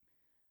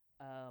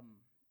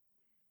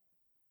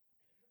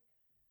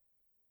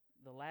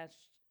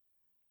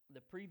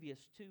the previous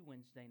 2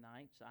 Wednesday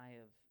nights, I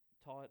have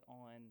taught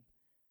on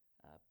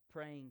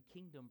praying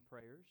kingdom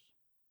prayers,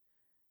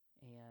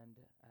 and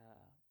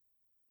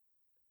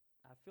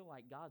I feel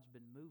like God's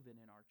been moving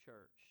in our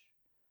church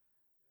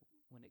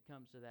when it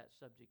comes to that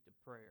subject of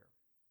prayer.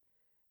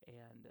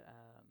 And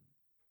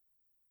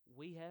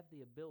we have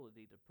the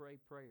ability to pray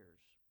prayers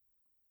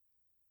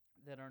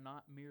that are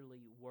not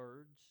merely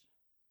words,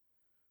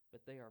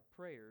 but they are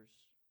prayers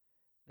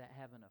that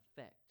have an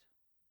effect.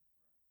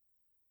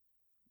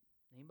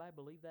 Anybody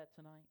believe that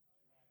tonight?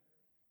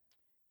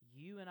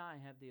 You and I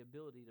have the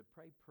ability to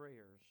pray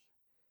prayers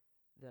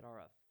that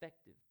are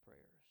effective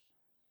prayers.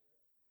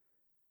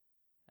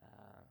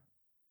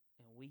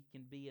 And we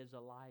can be as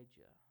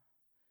Elijah,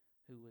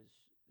 who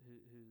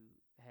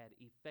had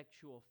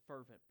effectual,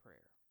 fervent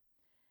prayer.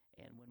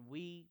 And when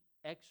we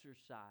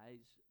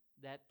exercise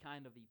that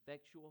kind of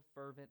effectual,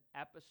 fervent,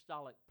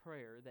 apostolic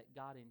prayer that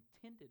God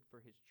intended for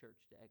His church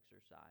to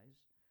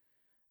exercise,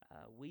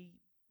 we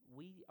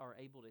are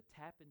able to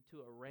tap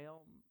into a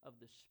realm of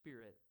the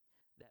Spirit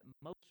that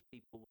most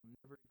people will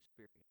never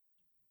experience.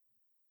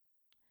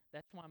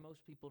 That's why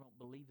most people don't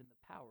believe in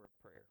the power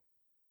of prayer,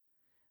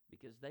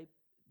 because they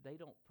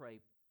don't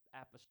pray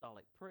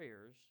apostolic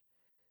prayers.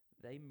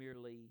 They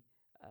merely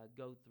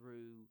go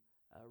through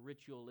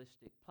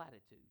ritualistic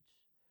platitudes.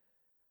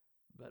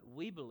 But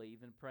we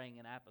believe in praying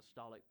an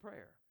apostolic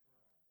prayer.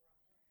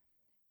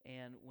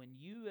 And when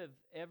you have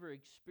ever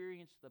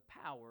experienced the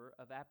power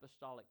of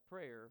apostolic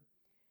prayer,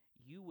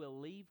 you will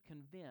leave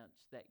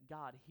convinced that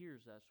God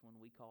hears us when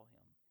we call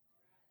Him.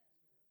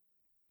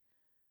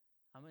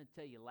 I'm going to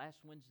tell you,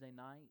 last Wednesday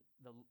night,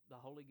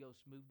 the Holy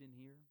Ghost moved in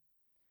here,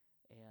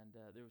 and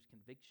there was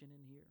conviction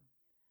in here,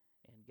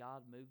 and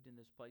God moved in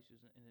this place. It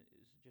was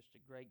just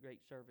a great,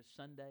 great service.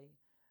 Sunday,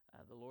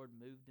 the Lord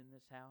moved in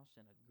this house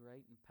in a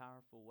great and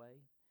powerful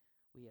way.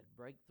 We had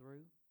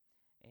breakthrough,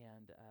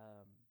 and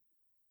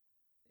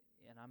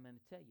I'm going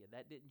to tell you,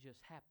 that didn't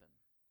just happen.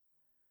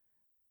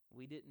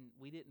 We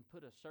didn't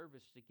put a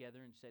service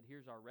together and said,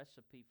 here's our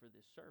recipe for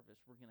this service.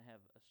 We're going to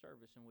have a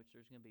service in which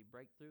there's going to be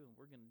breakthrough, and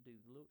we're going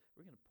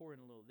to pour in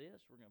a little of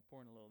this, we're going to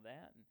pour in a little of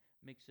that, and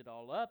mix it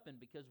all up. And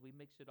because we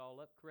mix it all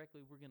up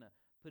correctly, we're going to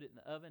put it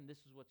in the oven. This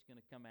is what's going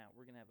to come out.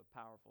 We're going to have a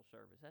powerful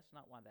service. That's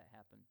not why that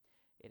happened.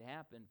 It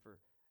happened for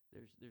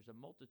there's a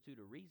multitude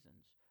of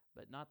reasons,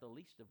 but not the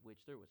least of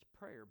which there was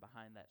prayer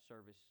behind that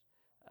service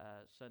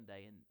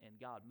Sunday,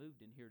 and God moved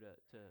in here to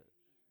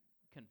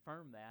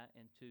confirm that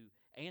and to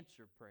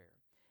answer prayer.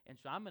 And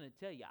so I'm going to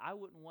tell you, I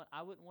wouldn't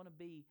want to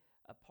be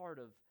a part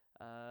of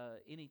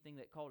anything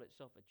that called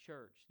itself a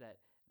church that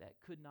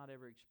could not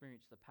ever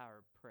experience the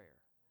power of prayer.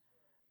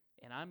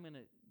 And I'm going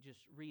to just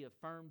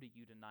reaffirm to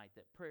you tonight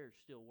that prayer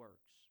still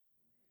works.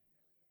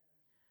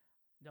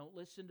 Don't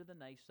listen to the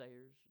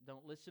naysayers.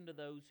 Don't listen to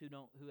those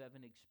who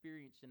haven't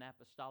experienced an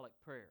apostolic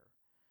prayer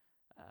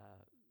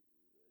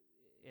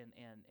and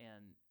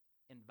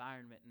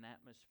environment and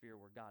atmosphere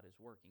where God is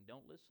working.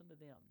 Don't listen to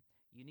them.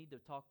 You need to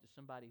talk to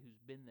somebody who's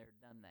been there,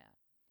 done that.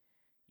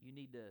 You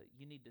need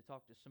to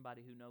talk to somebody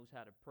who knows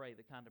how to pray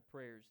the kind of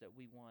prayers that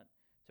we want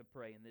to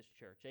pray in this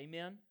church.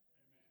 Amen?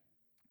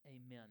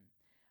 Amen. Amen.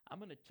 I'm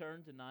going to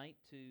turn tonight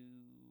to,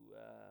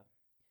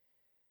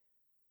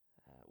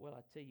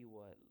 I tell you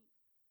what.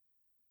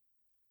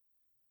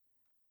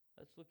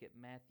 Let's look at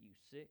Matthew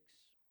 6.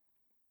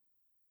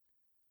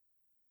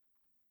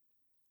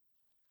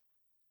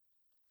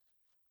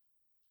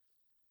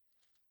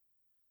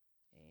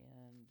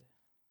 And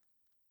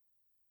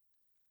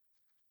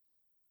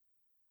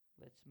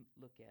let's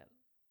look at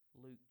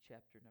Luke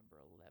chapter number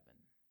 11.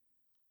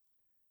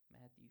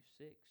 Matthew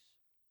 6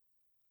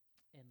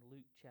 and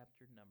Luke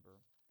chapter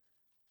number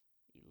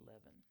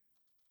 11.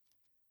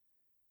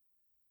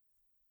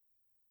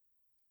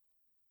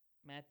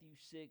 Matthew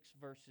 6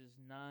 verses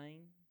 9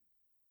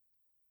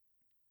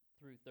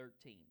 through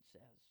 13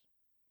 says,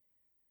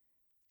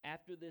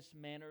 after this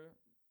manner,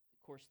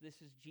 of course this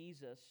is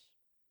Jesus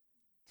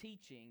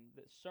teaching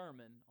the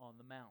Sermon on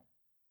the Mount.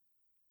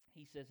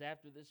 He says,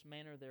 after this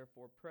manner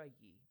therefore pray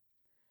ye,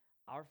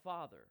 our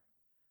Father,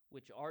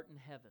 which art in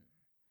heaven,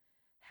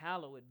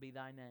 hallowed be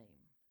thy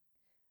name.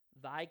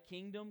 Thy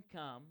kingdom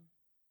come,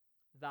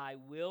 thy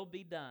will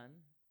be done,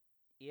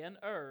 in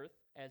earth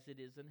as it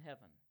is in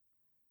heaven.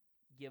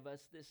 Give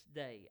us this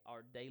day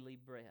our daily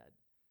bread,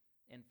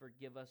 and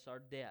forgive us our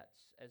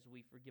debts as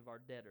we forgive our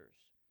debtors.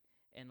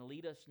 And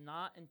lead us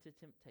not into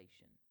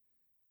temptation,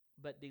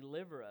 but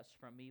deliver us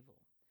from evil.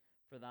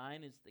 For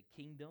thine is the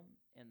kingdom,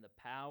 and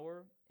the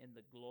power, and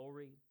the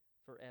glory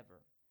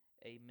forever.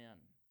 Amen.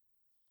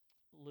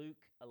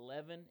 Luke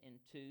 11 and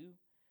 2,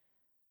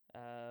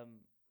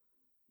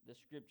 the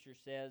scripture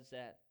says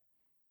that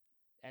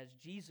as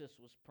Jesus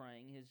was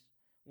praying,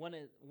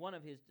 one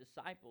of his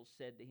disciples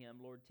said to him,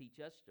 Lord, teach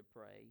us to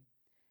pray.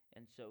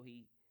 And so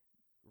he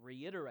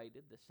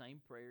reiterated the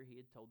same prayer he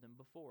had told them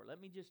before.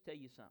 Let me just tell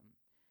you something.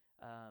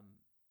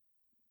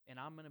 And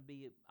I'm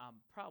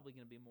probably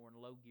going to be more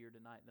in low gear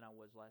tonight than I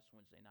was last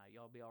Wednesday night.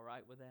 Y'all be all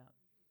right with that?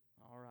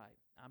 All right.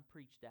 I'm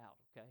preached out,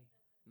 okay,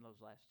 in those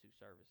last two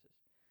services.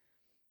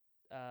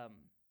 Um,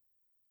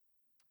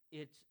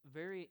 it's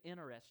very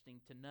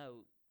interesting to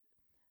note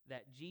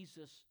that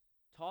Jesus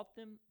taught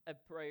them a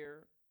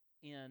prayer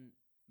in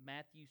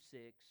Matthew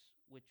 6,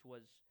 which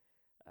was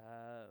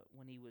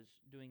when he was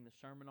doing the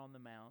Sermon on the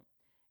Mount.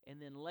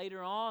 And then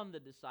later on, the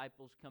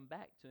disciples come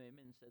back to him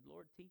and said,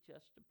 Lord, teach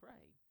us to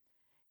pray.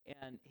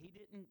 And he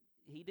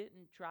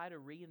didn't try to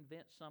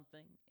reinvent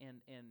something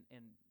and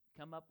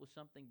come up with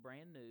something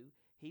brand new.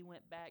 He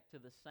went back to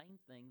the same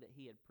thing that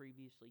he had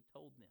previously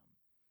told them.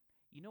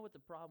 You know what the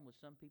problem with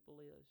some people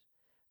is?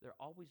 They're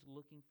always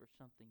looking for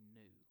something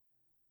new.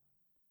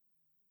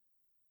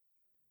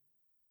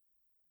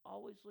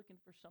 Always looking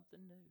for something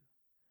new.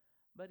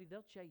 Buddy,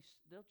 they'll chase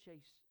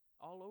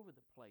all over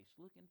the place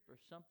looking for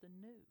something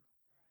new.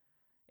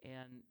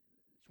 And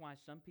that's why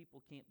some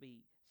people can't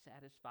be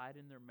satisfied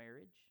in their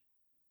marriage.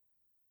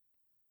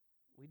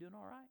 We doing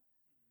all right?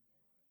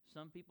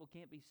 Some people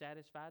can't be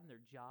satisfied in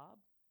their job.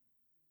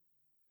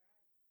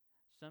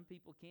 Some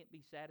people can't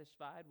be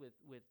satisfied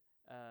with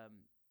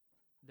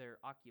their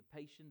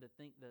occupation,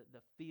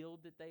 the field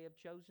that they have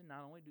chosen.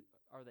 Not only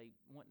are they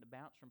wanting to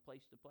bounce from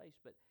place to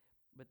place, but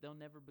they'll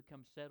never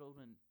become settled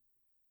in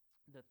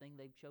the thing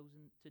they've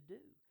chosen to do.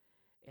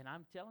 And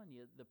I'm telling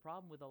you, the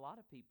problem with a lot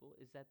of people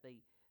is that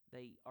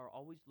they are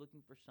always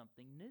looking for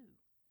something new.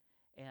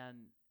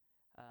 And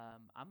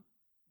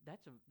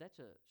that's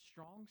a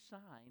strong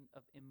sign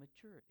of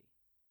immaturity.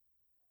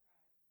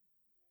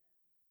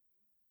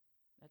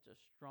 That's a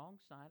strong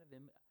sign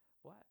of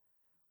what?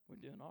 We're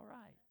doing all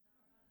right.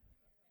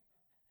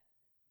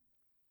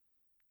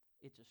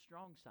 It's a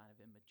strong sign of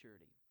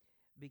immaturity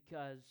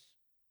because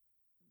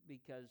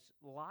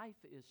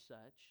life is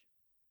such.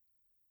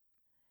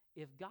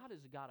 If God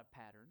is a God of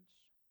patterns,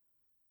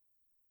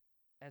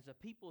 as a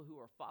people who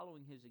are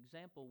following his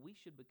example, we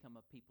should become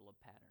a people of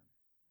pattern.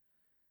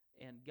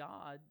 And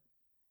God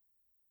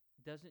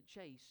doesn't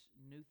chase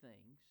new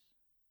things.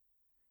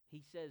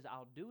 He says,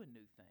 I'll do a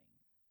new thing.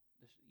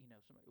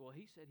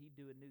 He said he'd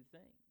do a new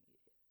thing.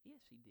 Yes,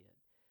 he did.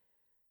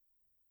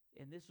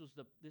 And this was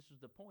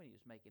the point he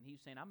was making. He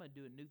was saying, I'm going to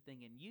do a new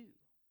thing in you.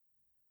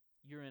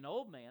 You're an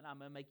old man. I'm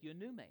going to make you a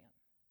new man.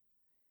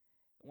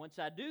 Once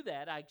I do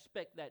that, I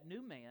expect that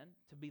new man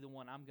to be the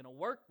one I'm going to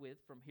work with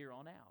from here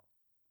on out.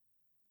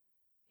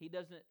 He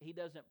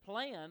doesn't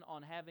plan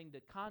on having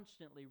to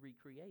constantly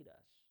recreate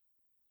us.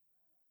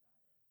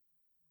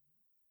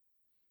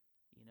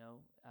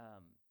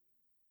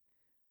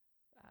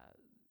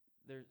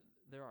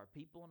 There are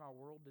people in our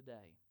world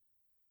today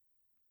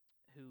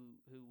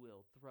who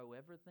will throw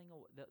everything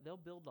away. They'll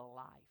build a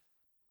life.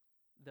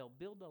 They'll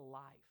build a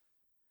life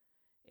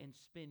and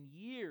spend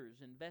years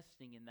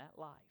investing in that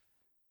life.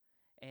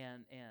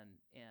 And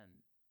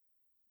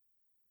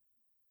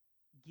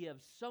give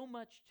so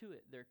much to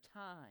it, their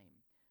time,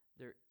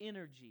 their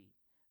energy,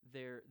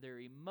 their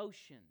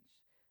emotions,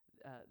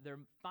 their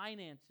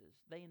finances.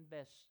 They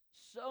invest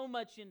so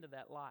much into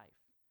that life.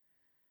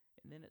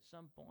 And then at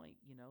some point,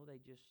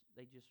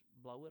 they just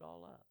blow it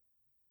all up.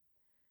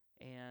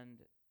 And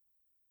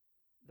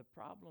the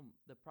problem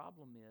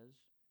is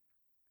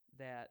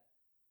that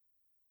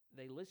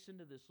they listened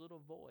to this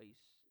little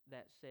voice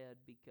that said,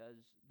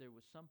 because there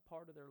was some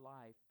part of their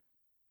life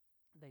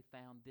they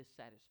found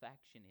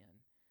dissatisfaction in,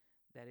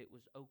 that it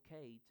was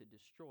okay to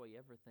destroy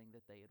everything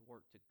that they had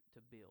worked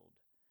to build.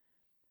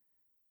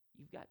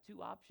 You've got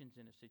two options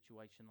in a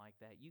situation like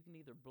that. You can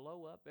either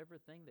blow up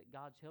everything that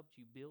God's helped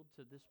you build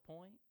to this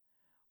point,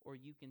 or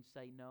you can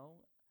say,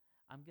 no,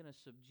 I'm going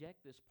to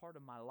subject this part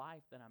of my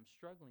life that I'm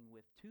struggling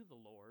with to the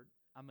Lord.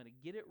 I'm going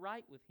to get it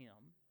right with him.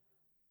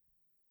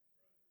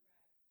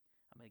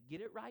 I'm going to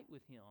get it right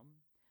with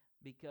him,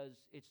 because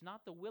it's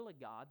not the will of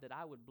God that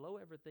I would blow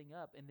everything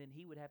up and then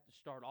he would have to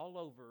start all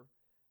over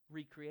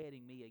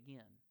recreating me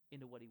again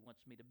into what he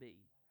wants me to be.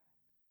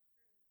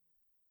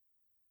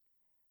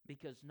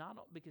 Because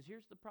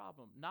here's the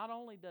problem. Not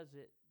only does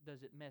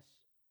it mess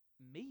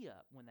me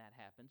up when that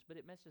happens, but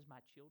it messes my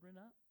children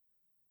up.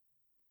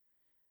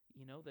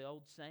 The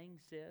old saying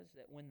says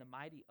that when the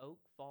mighty oak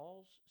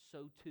falls,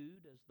 so too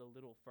does the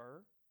little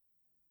fir.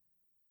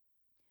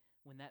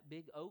 When that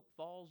big oak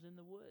falls in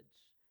the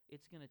woods,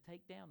 it's going to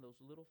take down those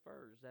little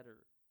firs that are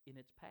in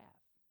its path.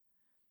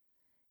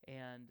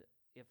 And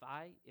if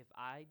I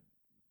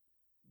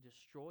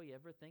destroy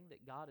everything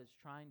that God is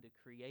trying to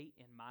create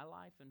in my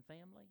life and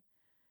family,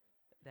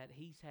 that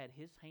he's had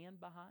his hand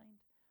behind,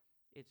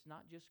 it's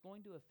not just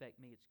going to affect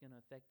me. It's going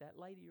to affect that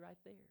lady right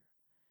there.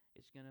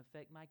 It's going to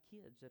affect my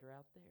kids that are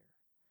out there.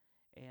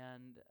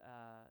 And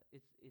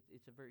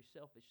it's a very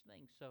selfish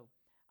thing. So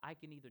I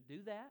can either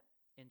do that,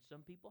 and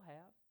some people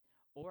have,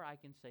 or I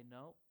can say,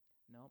 no,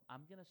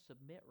 I'm going to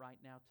submit right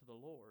now to the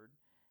Lord,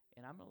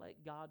 and I'm going to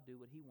let God do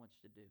what he wants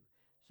to do.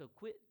 So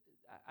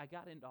I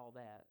got into all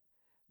that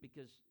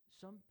because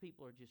some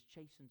people are just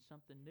chasing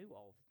something new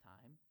all the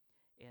time,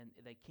 and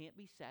they can't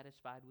be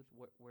satisfied with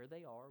where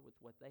they are, with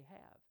what they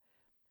have.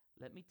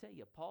 Let me tell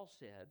you, Paul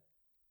said,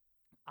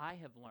 I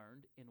have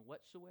learned in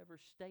whatsoever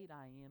state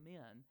I am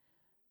in,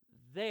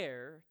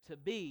 there to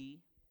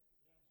be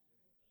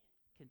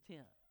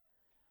content.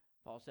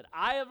 Paul said,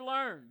 I have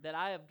learned that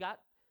I have got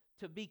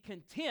to be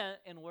content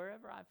in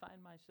wherever I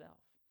find myself.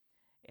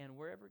 And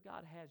wherever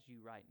God has you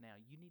right now,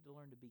 you need to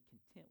learn to be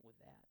content with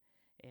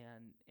that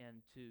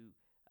and to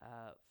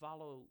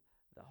follow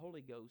the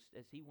Holy Ghost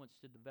as He wants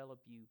to develop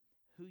you,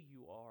 who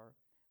you are,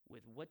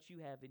 with what you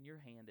have in your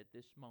hand at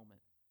this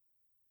moment.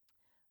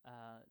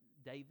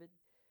 David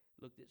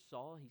looked at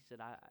Saul. He said,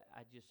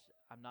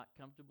 I'm not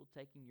comfortable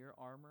taking your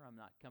armor. I'm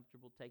not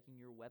comfortable taking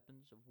your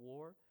weapons of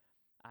war.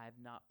 I have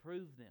not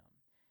proved them.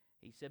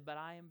 He said, but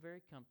I am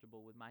very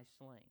comfortable with my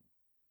sling.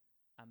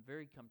 I'm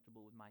very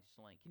comfortable with my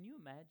sling. Can you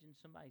imagine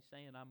somebody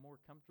saying, I'm more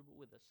comfortable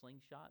with a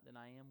slingshot than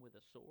I am with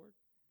a sword?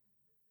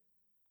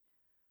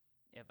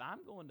 If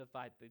I'm going to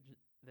fight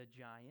the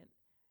giant,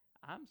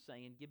 I'm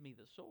saying, give me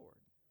the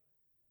sword.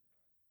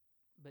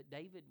 But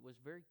David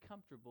was very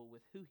comfortable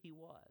with who he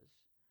was.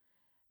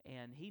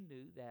 And he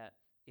knew that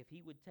if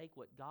he would take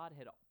what God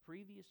had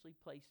previously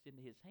placed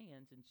into his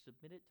hands and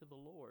submit it to the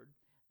Lord,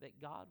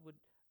 that God would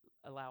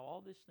allow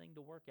all this thing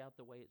to work out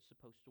the way it's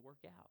supposed to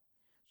work out.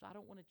 So I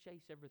don't want to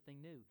chase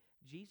everything new.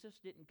 Jesus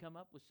didn't come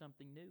up with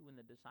something new when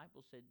the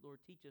disciples said, Lord,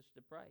 teach us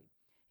to pray.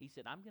 He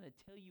said, I'm going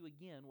to tell you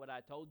again what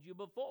I told you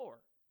before.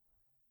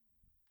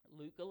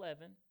 Luke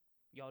 11.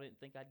 Y'all didn't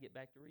think I'd get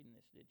back to reading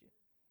this, did you?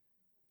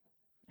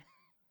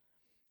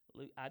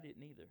 I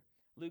didn't either.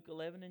 Luke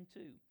 11 and 2.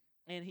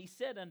 And he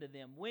said unto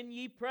them, when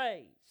ye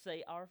pray,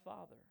 say, Our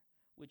Father,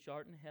 which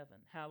art in heaven,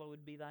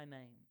 hallowed be thy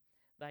name.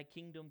 Thy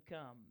kingdom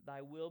come,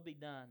 thy will be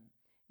done,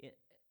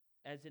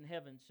 as in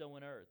heaven, so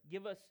in earth.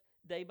 Give us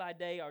day by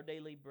day our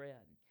daily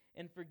bread,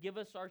 and forgive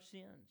us our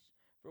sins,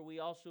 for we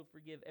also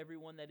forgive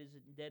everyone that is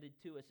indebted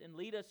to us. And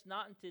lead us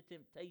not into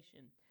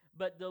temptation,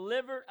 but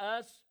deliver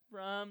us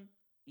from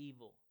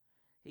evil.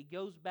 He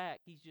goes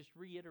back. He's just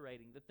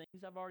reiterating the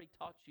things I've already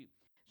taught you.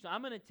 So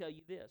I'm going to tell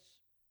you this.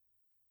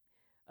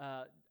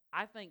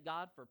 I thank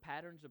God for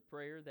patterns of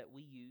prayer that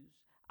we use.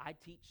 I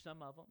teach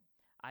some of them.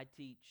 I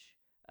teach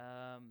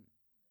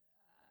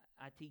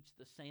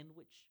the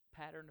sandwich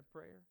pattern of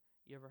prayer.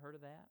 You ever heard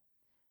of that?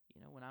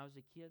 You know, when I was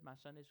a kid, my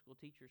Sunday school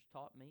teachers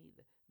taught me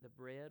the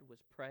bread was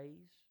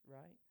praise,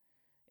 right?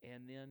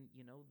 And then,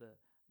 you know,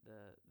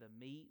 the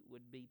meat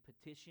would be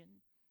petition,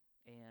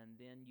 and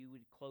then you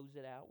would close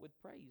it out with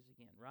praise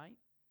again, right?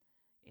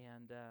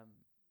 And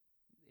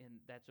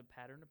that's a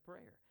pattern of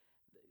prayer.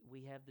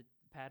 We have the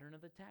pattern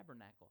of the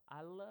tabernacle.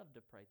 I love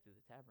to pray through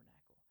the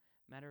tabernacle.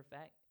 Matter of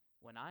fact,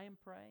 when I am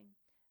praying,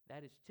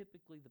 that is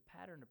typically the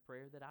pattern of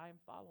prayer that I am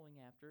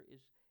following after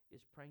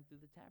is praying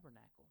through the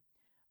tabernacle.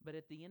 But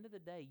at the end of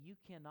the day, you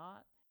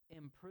cannot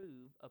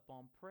improve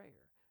upon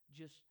prayer.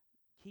 Just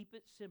keep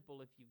it simple.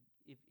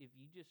 If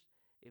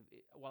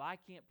I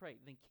can't pray,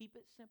 then keep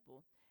it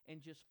simple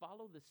and just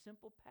follow the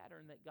simple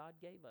pattern that God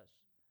gave us.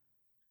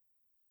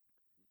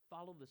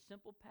 Follow the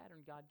simple pattern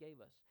God gave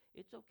us.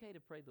 It's okay to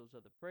pray those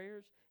other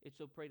prayers. It's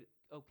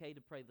okay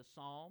to pray the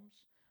Psalms.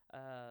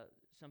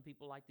 Some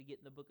people like to get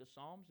in the book of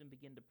Psalms and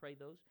begin to pray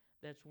those.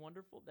 That's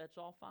wonderful. That's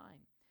all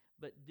fine.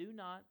 But do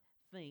not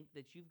think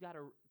that you've got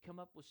to come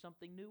up with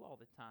something new all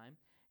the time.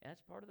 And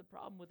that's part of the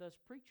problem with us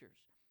preachers.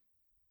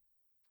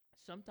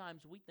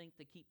 Sometimes we think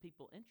to keep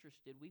people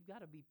interested, we've got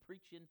to be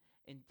preaching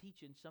and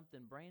teaching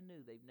something brand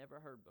new they've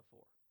never heard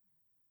before.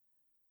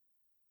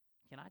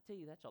 Can I tell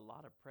you that's a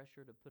lot of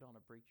pressure to put on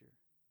a preacher?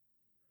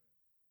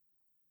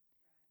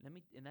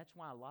 And that's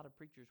why a lot of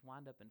preachers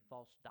wind up in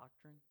false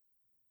doctrine.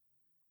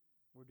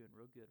 We're doing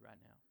real good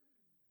right now.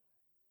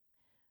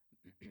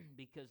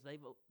 Because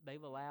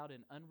they've allowed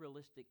an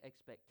unrealistic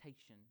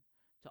expectation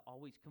to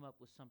always come up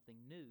with something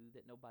new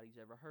that nobody's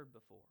ever heard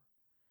before.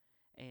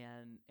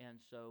 And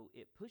so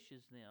it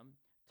pushes them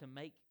to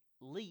make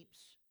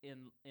leaps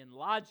in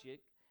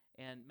logic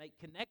and make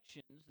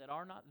connections that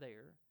are not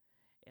there.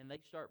 And they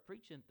start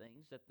preaching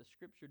things that the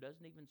Scripture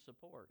doesn't even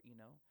support, you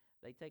know.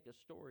 They take a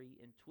story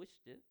and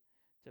twist it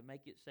to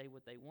make it say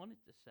what they want it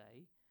to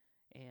say.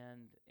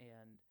 And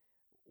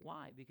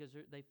why? Because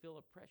they feel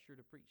a pressure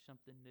to preach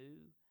something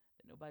new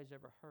that nobody's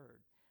ever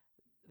heard.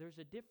 There's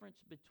a difference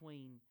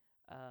between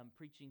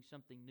preaching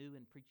something new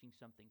and preaching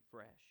something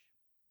fresh.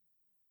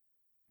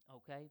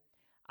 Okay?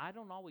 I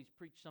don't always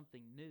preach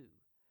something new,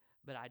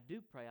 but I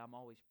do pray I'm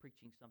always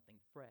preaching something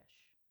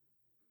fresh.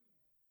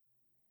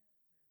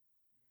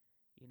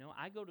 You know,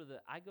 I go to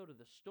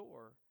the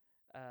store,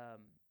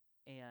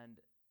 and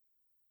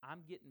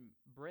I'm getting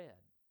bread.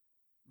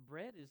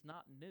 Bread is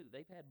not new.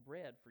 They've had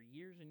bread for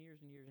years and years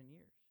and years and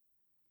years.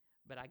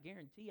 But I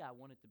guarantee I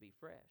want it to be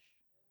fresh.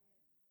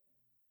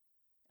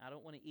 I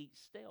don't want to eat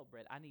stale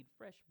bread. I need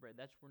fresh bread.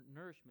 That's where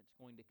nourishment's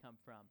going to come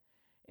from.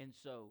 And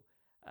so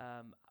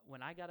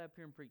when I got up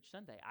here and preached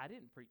Sunday, I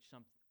didn't preach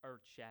some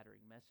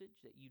earth-shattering message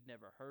that you'd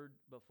never heard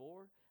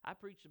before. I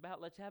preached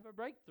about let's have a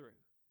breakthrough.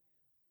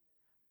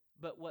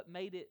 But what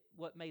made it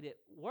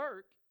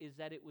work is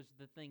that it was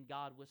the thing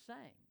God was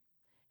saying.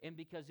 And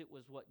because it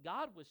was what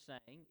God was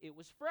saying, it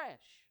was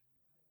fresh.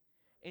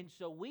 And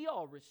so we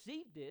all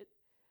received it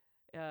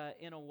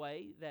in a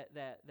way that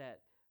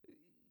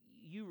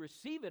you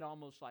receive it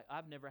almost like,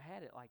 I've never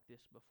had it like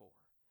this before.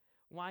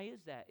 Why is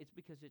that? It's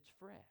because it's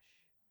fresh.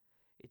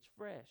 It's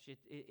fresh.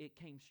 It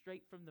came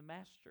straight from the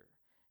Master.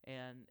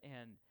 And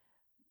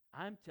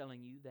I'm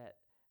telling you that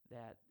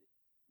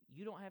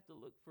you don't have to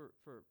look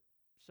for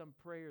some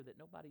prayer that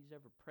nobody's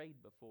ever prayed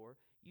before.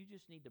 You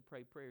just need to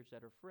pray prayers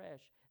that are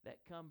fresh, that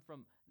come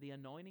from the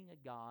anointing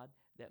of God,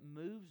 that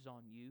moves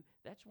on you.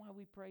 That's why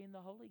we pray in the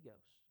Holy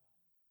Ghost.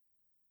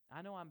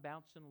 I know I'm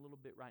bouncing a little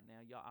bit right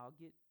now. Y'all, I'll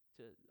get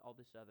to all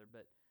this other,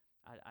 but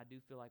I do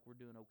feel like we're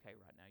doing okay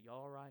right now.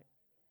 Y'all all right?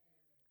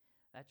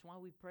 That's why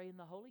we pray in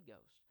the Holy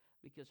Ghost,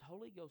 because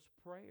Holy Ghost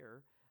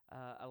prayer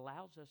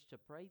allows us to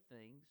pray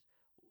things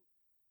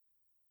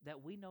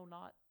that we know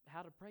not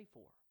how to pray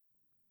for.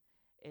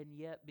 And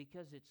yet,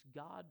 because it's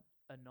God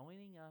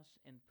anointing us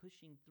and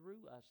pushing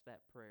through us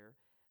that prayer,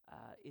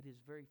 it is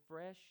very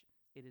fresh.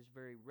 It is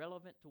very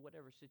relevant to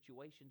whatever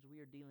situations we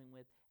are dealing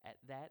with at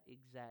that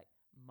exact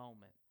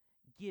moment.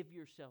 Give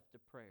yourself to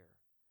prayer.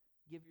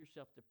 Give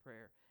yourself to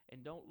prayer.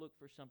 And don't look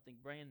for something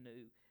brand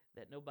new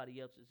that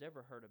nobody else has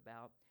ever heard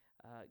about.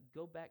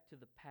 Go back to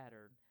the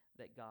pattern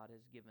that God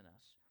has given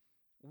us.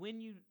 When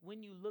you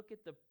look at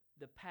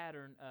the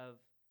pattern of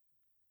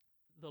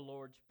the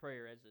Lord's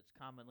Prayer, as it's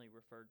commonly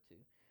referred to,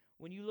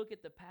 when you look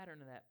at the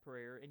pattern of that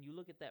prayer and you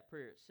look at that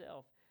prayer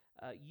itself,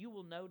 you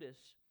will notice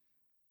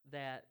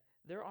that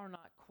there are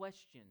not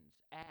questions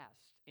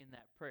asked in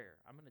that prayer.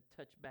 I'm going to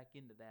touch back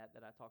into that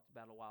I talked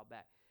about a while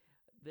back.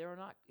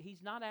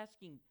 He's not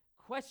asking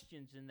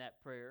questions in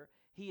that prayer.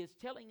 He is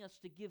telling us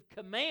to give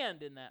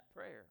command in that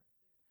prayer.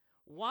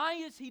 Why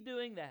is he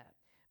doing that?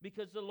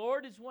 Because the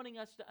Lord is wanting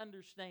us to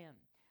understand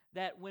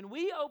that when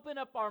we open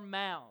up our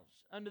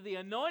mouths under the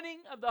anointing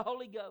of the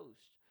Holy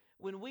Ghost,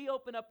 when we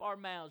open up our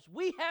mouths,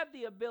 we have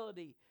the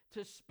ability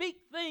to speak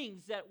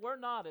things that were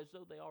not as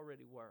though they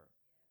already were.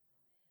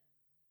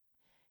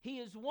 He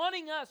is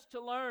wanting us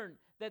to learn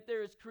that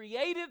there is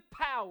creative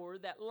power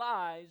that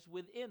lies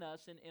within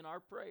us and in our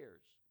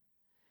prayers.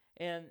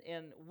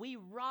 And we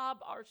rob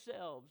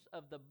ourselves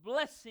of the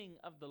blessing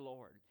of the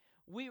Lord.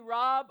 We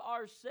rob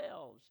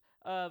ourselves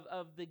of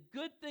the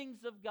good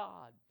things of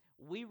God.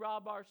 We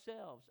rob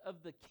ourselves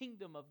of the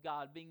kingdom of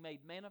God being made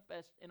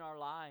manifest in our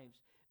lives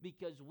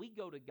because we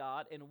go to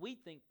God and we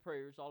think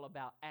prayer is all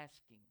about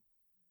asking.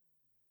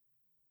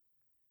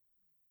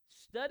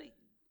 Study.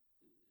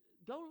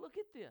 Go look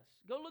at this.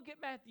 Go look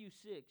at Matthew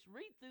 6.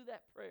 Read through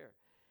that prayer.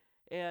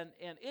 And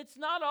it's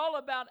not all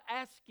about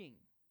asking.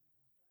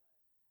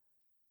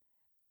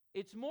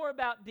 It's more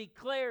about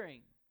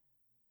declaring.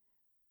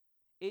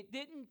 It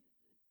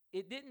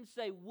didn't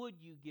say, would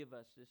you give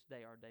us this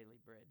day our daily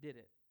bread, did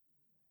it?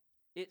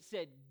 It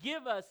said,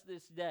 give us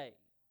this day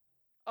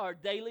our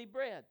daily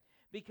bread.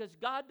 Because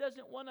God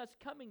doesn't want us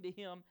coming to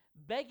Him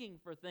begging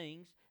for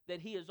things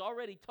that He has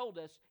already told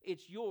us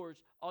it's yours.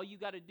 All you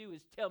got to do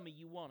is tell me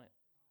you want it.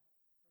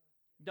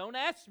 Don't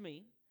ask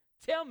me.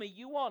 Tell me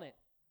you want it.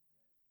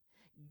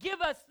 Give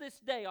us this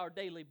day our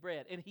daily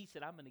bread. And He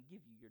said, I'm going to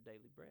give you your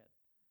daily bread.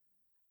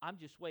 I'm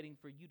just waiting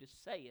for you to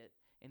say it.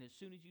 And as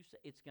soon as you say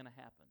it, it's going to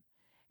happen.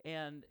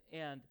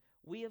 And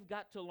we have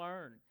got to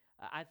learn.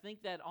 I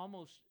think that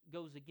almost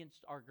goes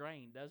against our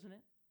grain, doesn't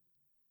it?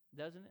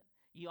 Doesn't it?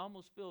 You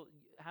almost feel,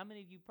 how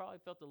many of you probably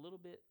felt a little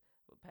bit,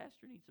 well,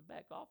 Pastor needs to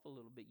back off a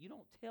little bit. You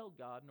don't tell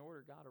God and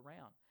order God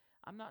around.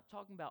 I'm not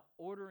talking about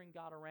ordering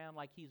God around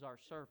like He's our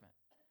servant.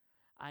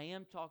 I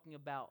am talking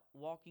about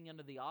walking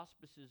under the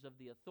auspices of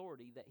the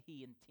authority that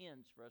He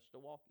intends for us to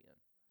walk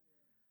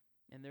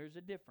in. And there's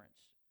a difference.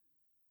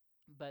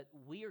 But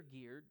we are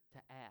geared to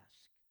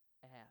ask,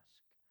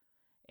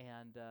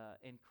 and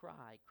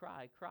cry.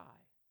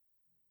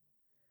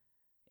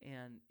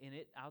 And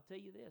it, I'll tell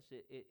you this,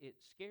 it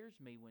scares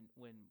me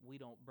when we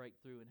don't break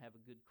through and have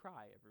a good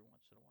cry every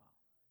once in a while.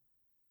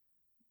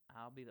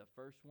 I'll be the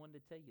first one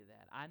to tell you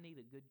that. I need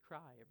a good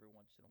cry every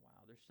once in a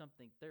while. There's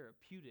something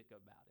therapeutic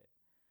about it,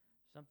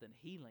 something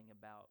healing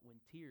about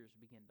when tears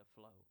begin to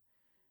flow.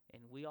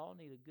 And we all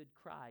need a good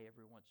cry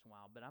every once in a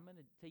while. But I'm going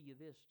to tell you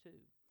this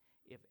too.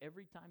 If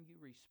every time you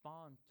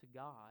respond to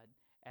God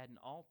at an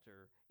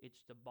altar,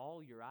 it's to bawl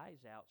your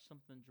eyes out,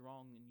 something's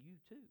wrong in you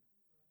too.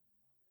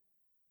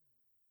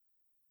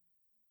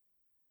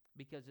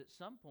 Because at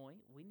some point,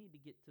 we need to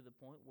get to the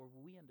point where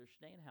we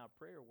understand how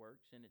prayer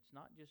works, and it's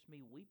not just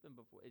me weeping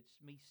before, it's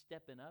me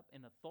stepping up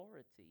in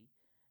authority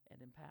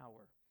and in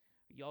power.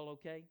 Are y'all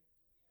okay?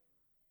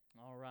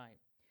 All right.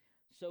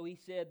 So he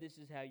said, this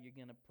is how you're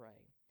going to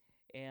pray.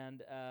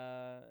 And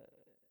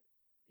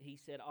he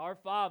said, Our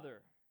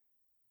Father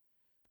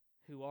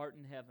who art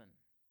in heaven.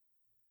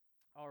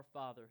 Our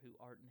Father who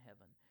art in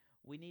heaven.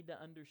 We need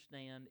to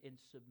understand and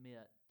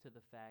submit to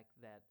the fact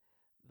that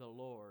the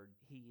Lord,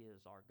 He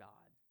is our God.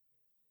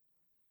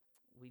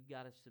 We've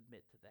got to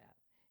submit to that.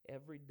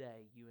 Every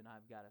day, you and I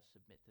have got to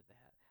submit to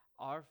that.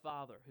 Our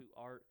Father who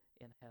art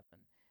in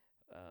heaven.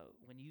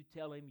 When you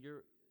tell Him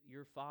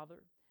your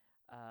Father,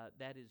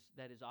 that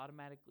is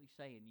automatically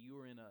saying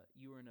you are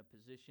in a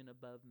position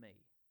above me.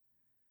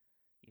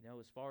 You know,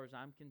 as far as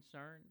I'm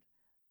concerned,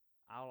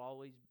 I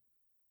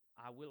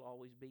will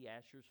always be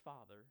Asher's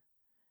father,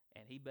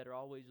 And he better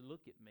always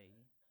look at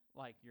me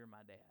like you're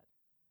my dad.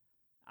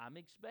 I'm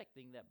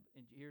expecting that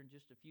here in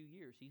just a few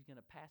years, he's going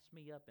to pass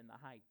me up in the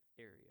height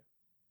area.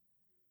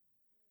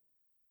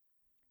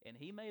 And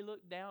he may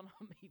look down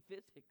on me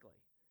physically,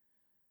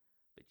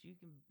 but you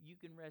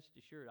can rest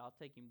assured I'll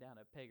take him down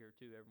a peg or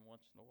two every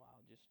once in a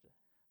while just to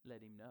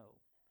let him know.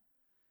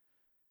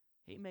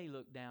 He may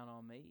look down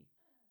on me,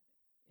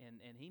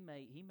 and he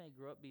may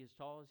grow up be as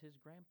tall as his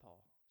grandpa,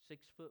 6'4".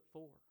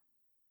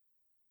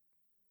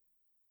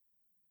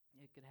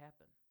 It could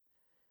happen.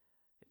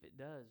 If it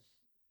does,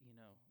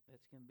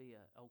 that's going to be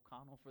a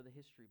O'Connell for the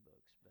history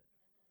books. But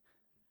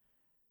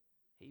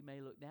he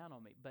may look down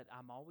on me, but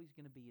I'm always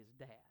going to be his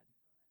dad.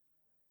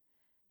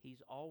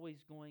 He's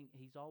always going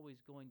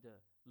to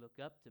look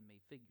up to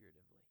me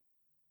figuratively.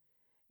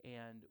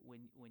 And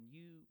when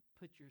you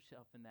put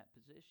yourself in that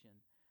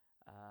position,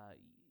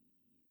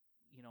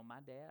 my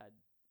dad,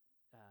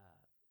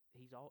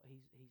 he's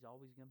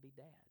always going to be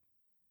dad.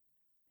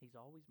 He's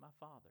always my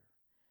father.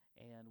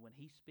 And when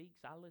he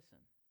speaks, I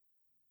listen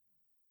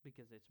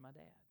because it's my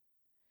dad.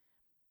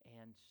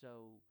 And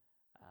so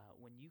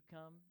when you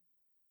come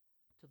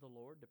to the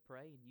Lord to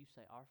pray and you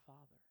say, Our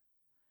Father,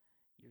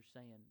 you're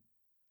saying,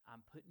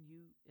 I'm putting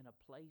you in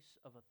a place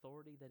of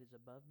authority that is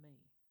above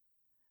me.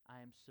 I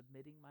am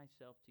submitting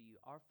myself to you.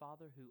 Our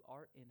Father who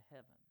art in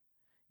heaven,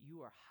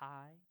 you are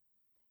high,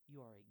 you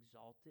are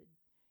exalted,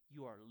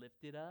 you are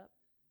lifted up.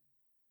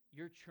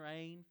 Your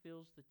train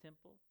fills the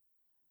temple.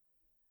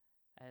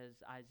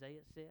 As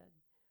Isaiah said,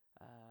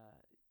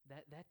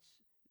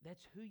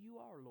 that's who you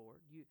are, Lord.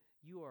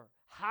 You are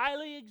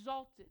highly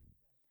exalted,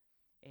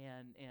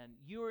 and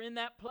you are in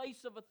that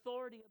place of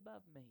authority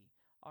above me,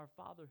 our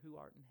Father who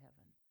art in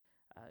heaven.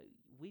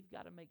 We've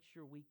got to make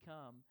sure we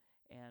come,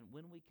 and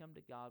when we come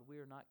to God, we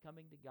are not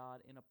coming to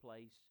God in a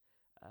place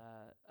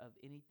of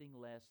anything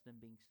less than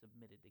being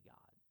submitted to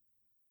God.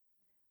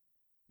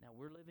 Now,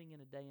 we're living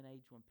in a day and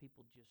age when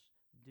people just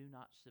do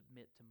not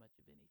submit to much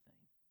of anything.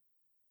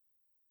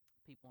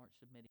 People aren't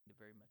submitting to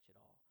very much at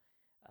all.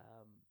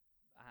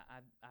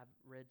 I've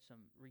read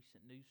some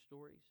recent news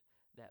stories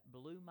that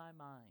blew my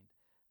mind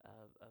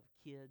of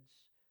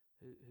kids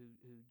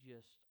who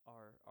just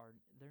are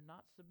they're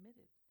not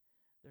submitted.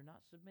 They're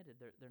not submitted.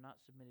 They're not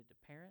submitted to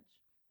parents.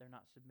 They're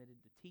not submitted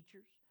to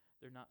teachers.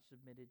 They're not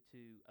submitted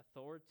to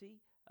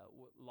authority,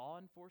 law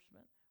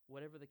enforcement,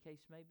 whatever the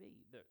case may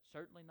be. They're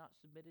certainly not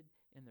submitted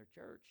in their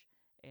church.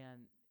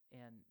 And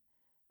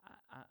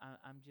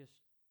I'm just,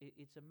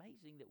 it's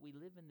amazing that we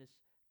live in this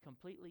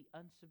completely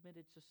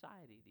unsubmitted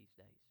society these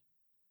days.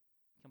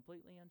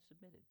 Completely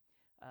unsubmitted.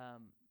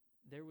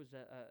 There was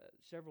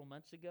several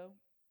months ago,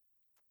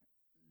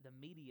 the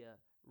media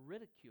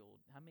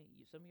ridiculed.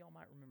 Some of y'all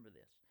might remember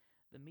this.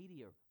 The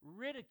media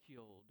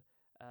ridiculed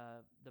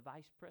the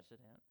Vice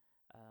President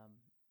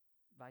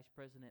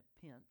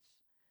Pence,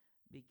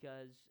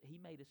 because he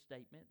made a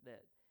statement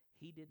that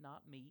he did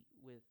not meet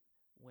with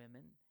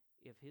women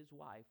if his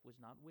wife was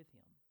not with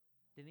him.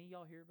 Did any of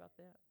y'all hear about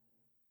that?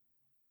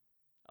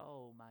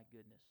 Oh, my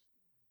goodness.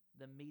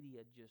 The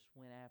media just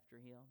went after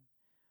him.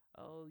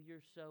 Oh,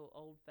 you're so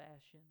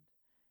old-fashioned.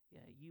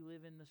 Yeah, you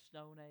live in the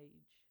Stone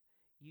Age.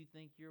 You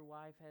think your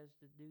wife has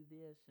to do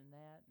this and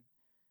that.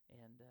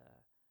 And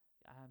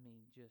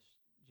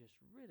just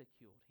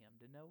ridiculed him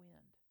to no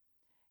end.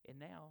 And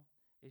now,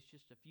 it's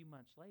just a few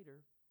months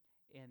later,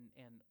 and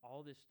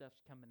all this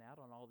stuff's coming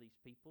out on all these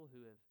people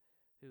who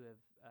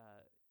have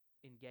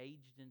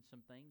engaged in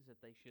some things that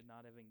they should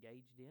not have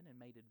engaged in, and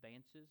made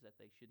advances that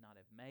they should not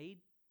have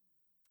made.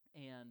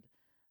 And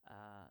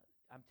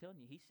I'm telling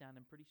you, he's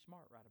sounding pretty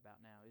smart right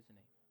about now, isn't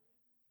he?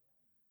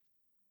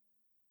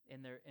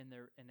 And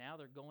now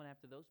they're going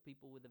after those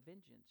people with a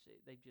vengeance.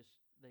 They just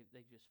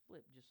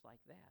flipped just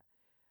like that.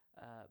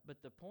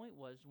 But the point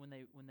was, when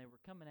they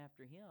were coming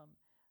after him,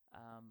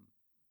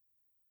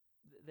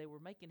 they were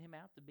making him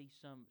out to be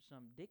some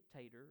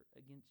dictator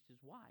against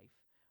his wife,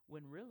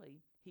 when really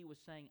he was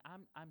saying,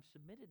 I'm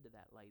submitted to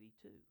that lady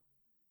too.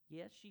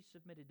 Yes, she's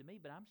submitted to me,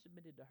 but I'm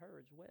submitted to her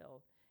as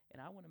well. And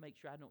I want to make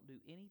sure I don't do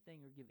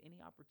anything or give any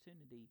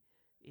opportunity,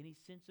 any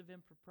sense of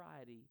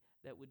impropriety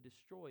that would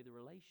destroy the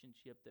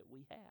relationship that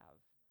we have.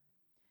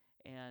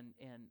 And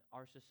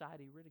our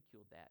society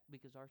ridiculed that,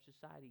 because our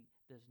society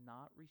does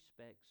not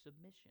respect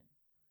submission.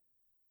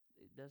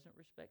 It doesn't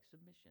respect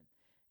submission.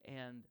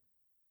 And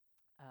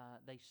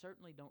they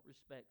certainly don't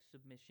respect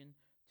submission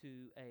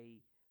to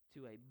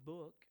a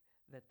book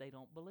that they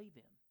don't believe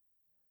in.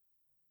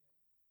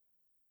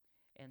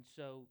 And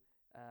so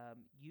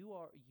you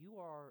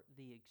are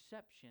the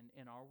exception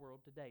in our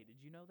world today.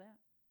 Did you know that?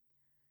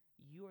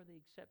 You are the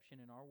exception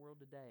in our world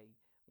today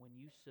when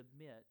you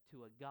submit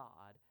to a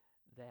God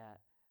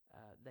that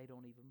they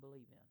don't even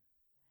believe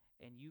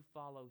in. And you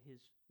follow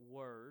His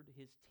word,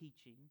 His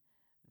teaching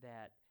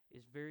that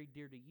is very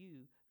dear to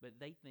you, but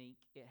they think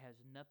it has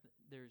nothing,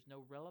 there's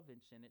no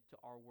relevance in it to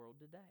our world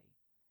today.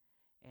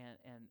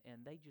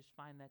 And they just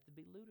find that to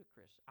be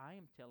ludicrous. I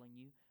am telling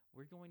you,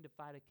 we're going to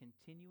fight a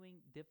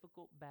continuing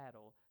difficult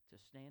battle to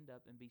stand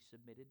up and be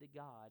submitted to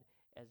God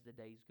as the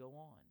days go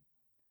on.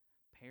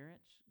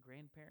 parents,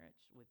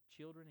 grandparents, with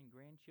children and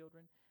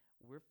grandchildren,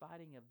 we're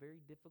fighting a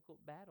very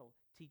difficult battle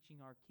teaching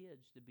our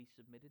kids to be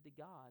submitted to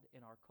God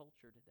in our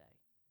culture today.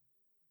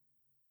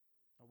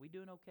 Are we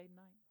doing okay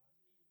tonight?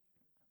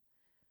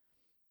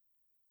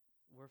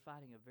 We're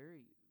fighting a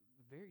very,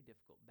 very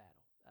difficult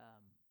battle.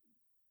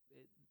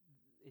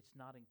 It's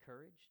not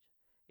encouraged.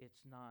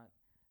 It's not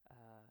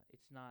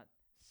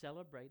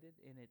celebrated,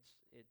 and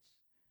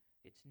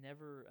it's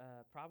never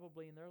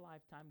probably in their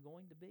lifetime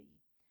going to be.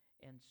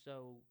 And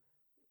so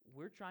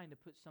we're trying to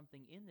put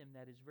something in them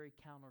that is very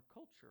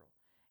countercultural.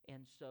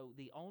 And so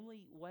the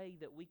only way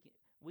that we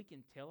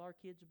can tell our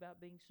kids about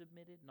being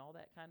submitted and all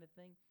that kind of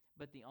thing,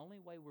 but the only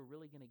way we're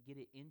really going to get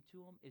it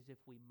into them is if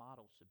we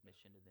model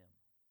submission to them.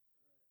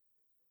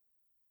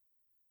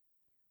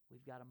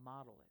 We've got to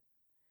model it,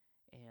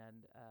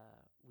 and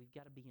we've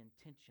got to be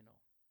intentional.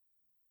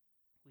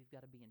 We've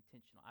got to be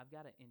intentional. I've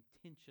got to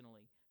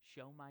intentionally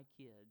show my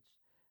kids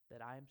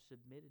that I am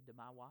submitted to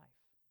my wife.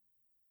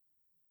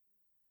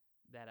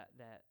 That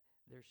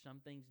there's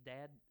some things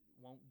Dad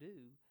won't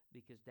do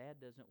because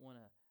Dad doesn't want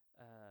to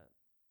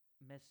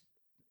mess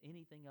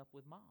anything up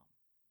with Mom,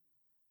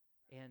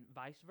 and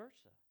vice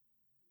versa.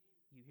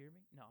 You hear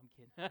me? No, I'm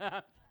kidding.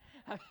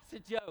 It's a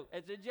joke.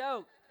 It's a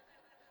joke.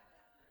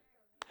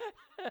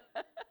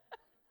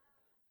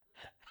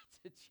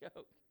 It's a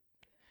joke.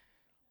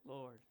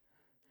 Lord.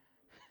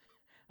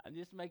 I'm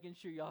just making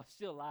sure y'all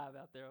still alive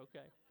out there,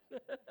 okay?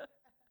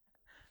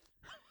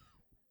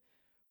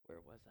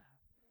 Where was I?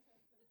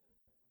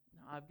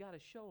 No, I've got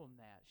to show them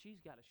that.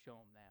 She's got to show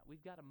them that.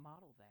 We've got to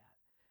model that.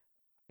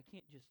 I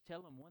can't just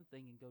tell them one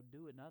thing and go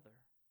do another.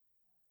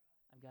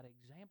 I've got to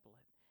example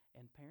it.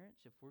 And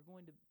parents, if we're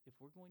going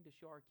to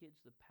show our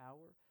kids the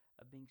power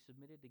of being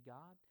submitted to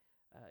God,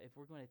 if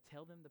we're going to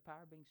tell them the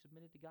power of being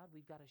submitted to God,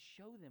 we've got to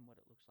show them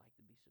what it looks like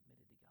to be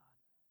submitted to God.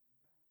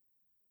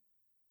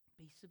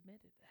 Be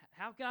submitted.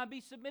 How can I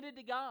be submitted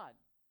to God?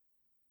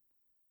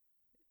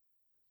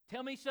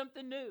 Tell me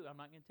something new. I'm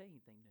not going to tell you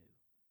anything new.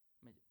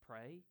 I mean,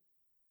 pray,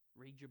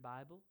 read your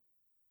Bible,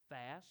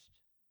 fast,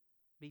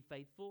 be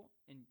faithful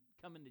in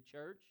coming to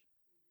church,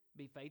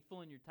 be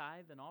faithful in your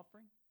tithe and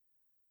offering.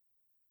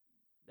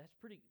 That's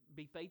pretty.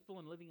 Be faithful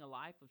in living a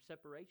life of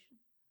separation.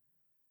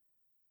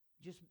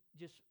 Just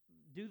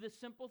do the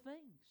simple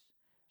things.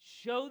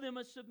 Show them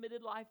a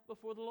submitted life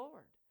before the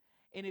Lord.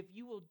 And if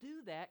you will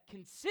do that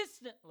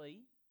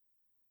consistently,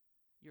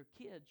 your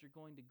kids are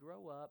going to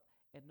grow up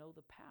and know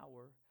the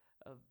power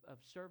of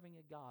serving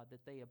a God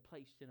that they have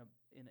placed in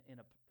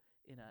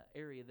an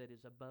area that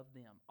is above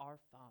them, our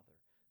Father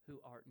who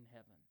art in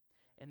heaven.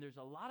 And there's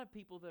a lot of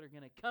people that are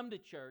going to come to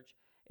church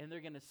and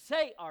they're going to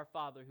say, "Our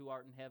Father who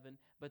art in heaven,"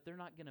 but they're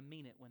not going to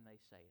mean it when they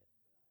say it.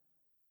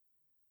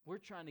 We're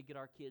trying to get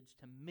our kids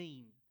to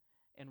mean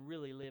and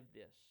really live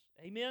this.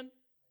 Amen?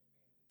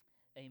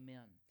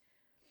 Amen.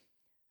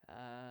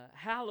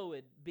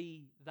 Hallowed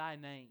be thy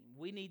name.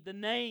 We need the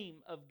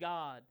name of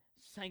God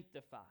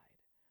sanctified.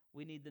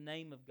 We need the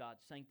name of God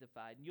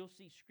sanctified. And you'll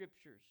see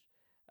scriptures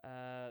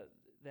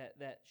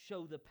that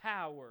show the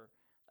power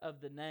of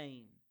the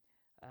name.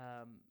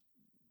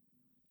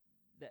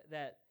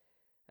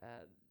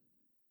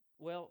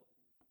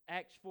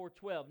 Acts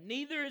 4:12.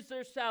 Neither is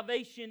there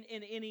salvation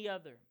in any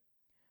other,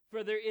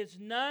 for there is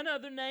none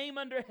other name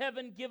under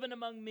heaven given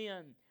among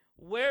men,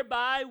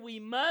 whereby we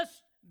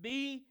must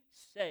be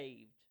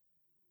saved.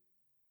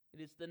 It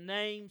is the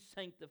name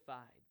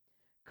sanctified.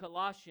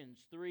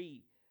 Colossians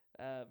 3,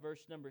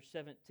 verse number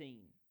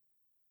 17.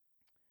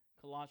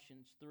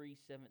 Colossians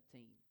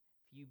 3:17.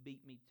 If you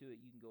beat me to it,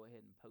 you can go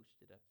ahead and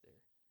post it up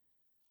there.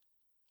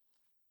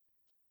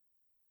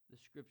 The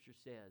scripture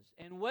says,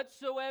 "And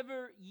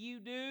whatsoever you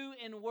do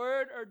in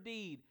word or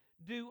deed,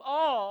 do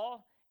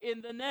all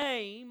in the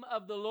name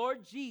of the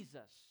Lord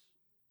Jesus,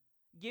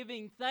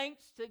 giving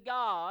thanks to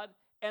God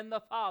and the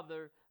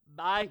Father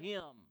by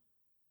Him."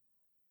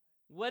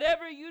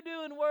 Whatever you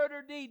do in word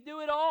or deed,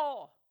 do it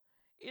all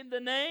in the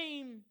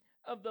name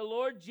of the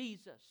Lord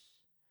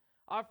Jesus.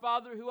 Our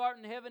Father who art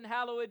in heaven,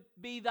 hallowed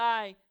be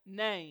thy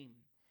name.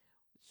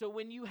 So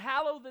when you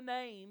hallow the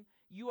name,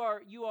 you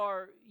are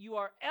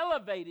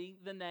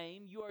elevating the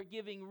name. You are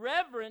giving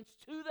reverence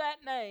to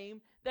that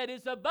name that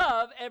is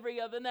above every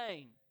other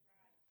name.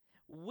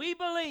 We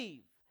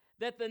believe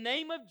that the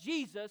name of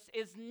Jesus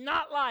is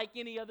not like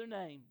any other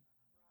name.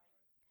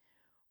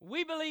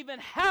 We believe in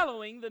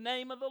hallowing the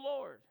name of the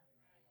Lord.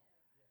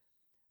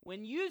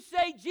 When you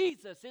say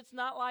Jesus, it's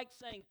not like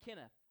saying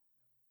Kenneth.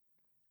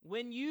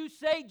 When you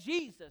say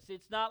Jesus,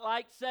 it's not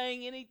like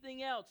saying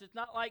anything else. It's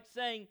not like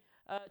saying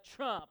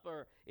Trump,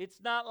 or it's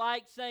not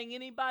like saying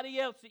anybody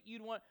else that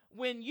you'd want.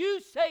 When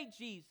you say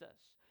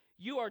Jesus,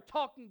 you are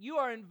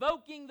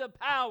invoking the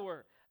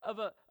power of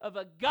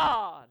a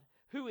God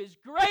who is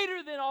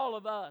greater than all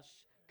of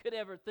us could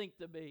ever think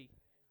to be.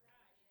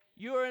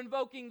 You are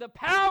invoking the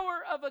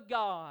power of a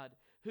God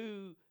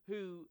who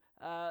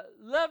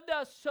loved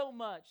us so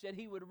much that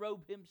He would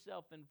robe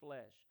Himself in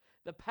flesh.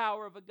 The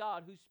power of a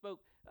God who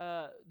spoke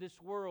this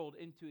world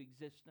into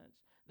existence.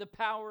 The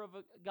power of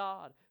a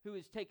God who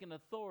has taken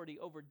authority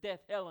over death,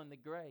 hell, and the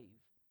grave.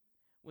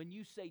 When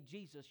you say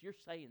Jesus, you're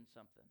saying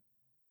something.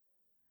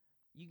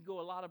 You can go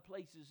a lot of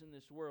places in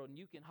this world and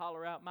you can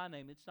holler out my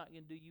name. It's not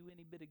going to do you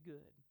any bit of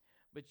good.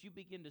 But you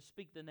begin to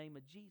speak the name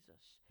of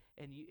Jesus,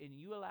 and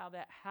you allow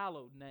that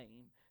hallowed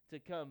name to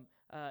come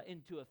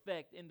into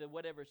effect into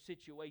whatever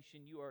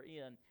situation you are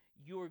in.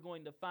 You are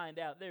going to find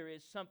out there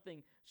is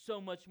something so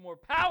much more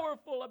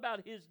powerful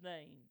about His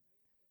name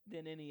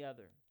than any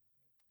other.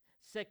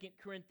 2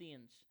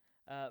 Corinthians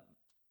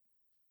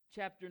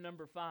chapter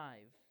number 5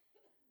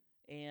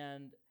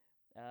 and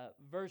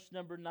verse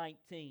number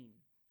 19.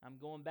 I'm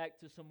going back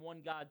to some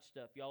one God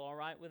stuff. Y'all all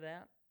right with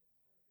that?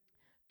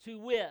 To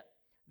wit,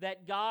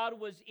 that God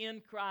was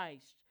in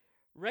Christ,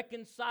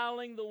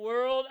 reconciling the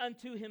world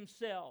unto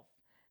Himself,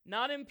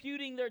 not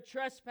imputing their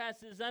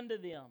trespasses unto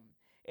them,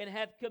 and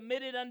hath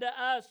committed unto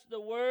us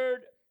the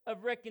word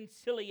of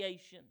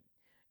reconciliation.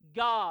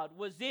 God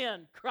was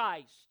in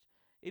Christ.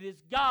 It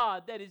is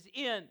God that is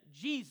in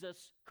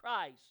Jesus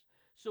Christ.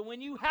 So when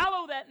you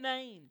hallow that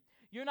name,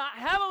 you're not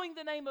hallowing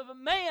the name of a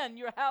man,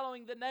 you're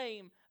hallowing the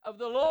name of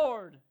the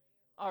Lord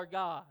our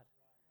God.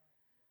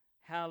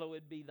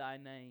 Hallowed be thy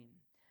name.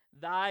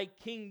 Thy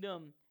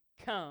kingdom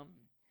come.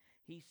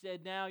 He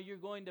said, now you're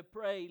going to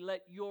pray,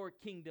 let your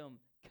kingdom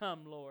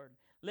come, Lord.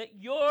 Let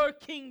your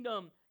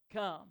kingdom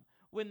come.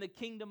 When the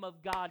kingdom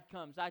of God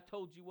comes, I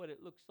told you what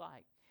it looks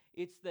like.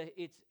 It's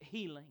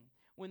healing.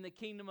 When the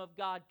kingdom of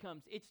God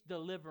comes, it's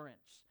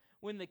deliverance.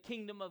 When the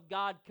kingdom of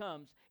God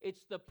comes,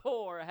 it's the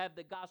poor have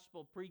the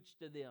gospel preached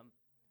to them.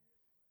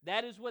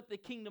 That is what the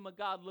kingdom of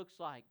God looks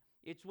like.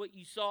 It's what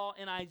you saw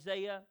in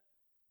Isaiah.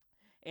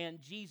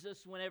 And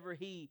Jesus, whenever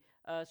He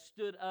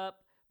stood up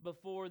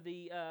before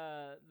the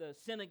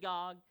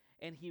synagogue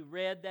and He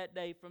read that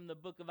day from the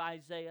book of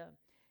Isaiah,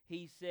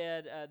 He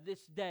said,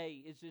 this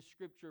day is this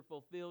scripture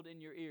fulfilled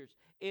in your ears.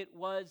 It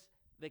was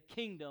the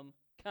kingdom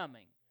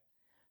coming.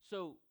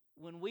 So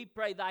when we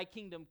pray, thy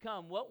kingdom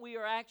come, what we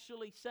are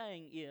actually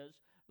saying is,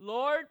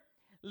 Lord,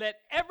 let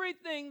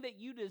everything that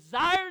you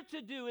desire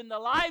to do in the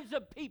lives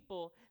of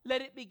people,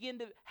 let it begin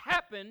to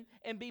happen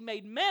and be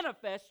made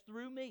manifest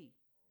through me.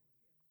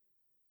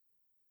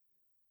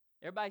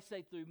 Everybody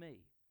say, through me.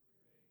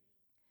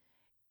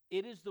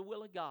 It is the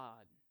will of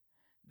God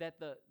that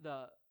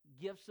the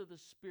gifts of the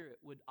Spirit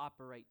would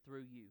operate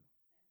through you.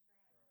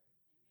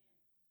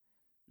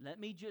 Let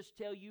me just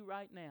tell you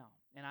right now,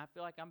 and I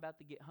feel like I'm about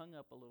to get hung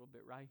up a little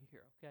bit right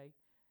here, okay?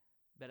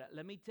 But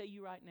let me tell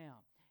you right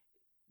now,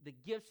 the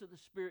gifts of the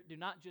Spirit do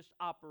not just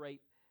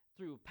operate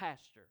through a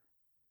pastor.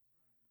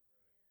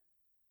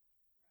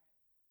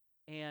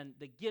 And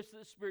the gifts of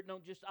the Spirit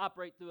don't just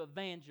operate through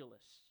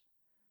evangelists.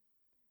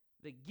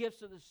 The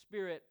gifts of the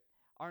Spirit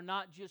are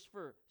not just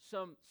for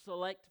some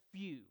select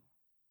few,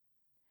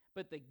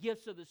 but the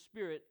gifts of the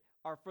Spirit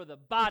are for the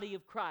body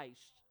of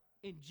Christ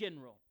in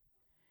general.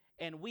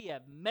 And we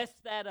have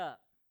messed that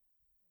up.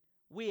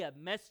 We have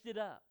messed it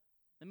up.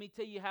 Let me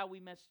tell you how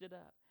we messed it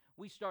up.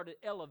 We started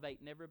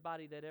elevating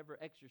everybody that ever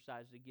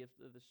exercised the gift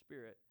of the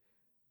Spirit.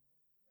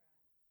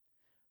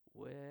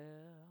 Well,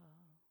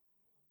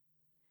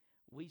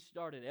 we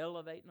started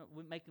elevating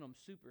them, making them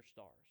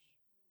superstars.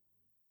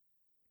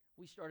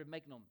 We started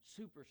making them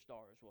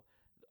superstars. Well,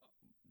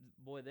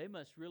 boy, they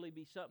must really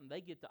be something.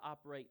 They get to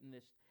operate in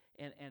this.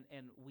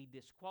 And we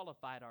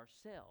disqualified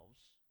ourselves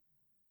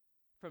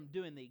from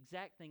doing the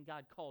exact thing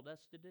God called us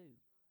to do.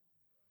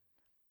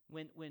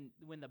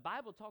 When the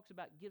Bible talks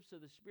about gifts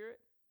of the Spirit,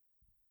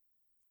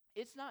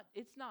 it's not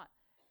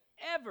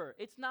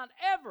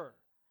ever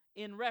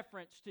in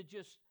reference to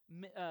just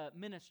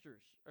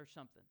ministers or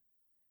something.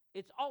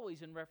 It's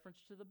always in reference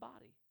to the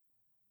body.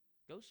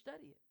 Go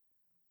study it.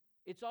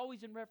 It's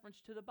always in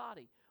reference to the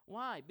body.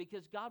 Why?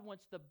 Because God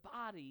wants the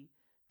body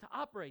to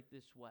operate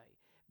this way.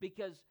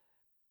 Because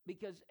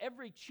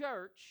every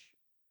church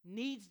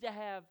needs to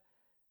have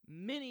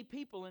many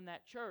people in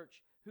that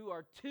church who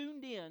are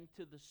tuned in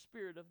to the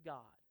Spirit of God.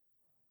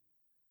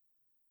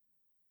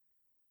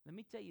 Let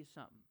me tell you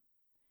something.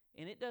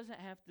 And it doesn't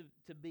have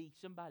to be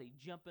somebody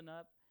jumping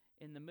up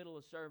in the middle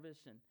of service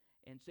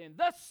and saying,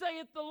 thus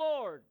saith the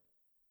Lord,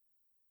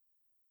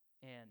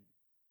 and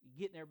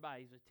getting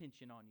everybody's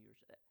attention on you.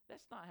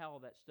 That's not how all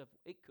that stuff,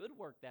 it could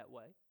work that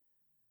way.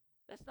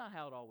 That's not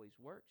how it always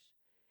works.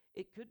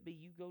 It could be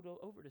you go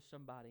over to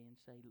somebody and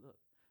say, look,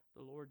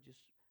 the Lord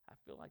I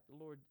feel like the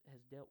Lord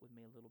has dealt with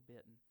me a little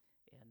bit,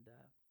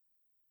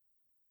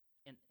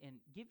 and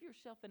give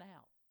yourself an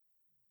out.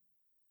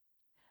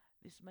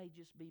 This may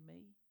just be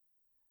me.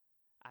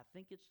 I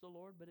think it's the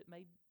Lord, but it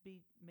may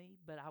be me,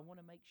 but I want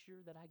to make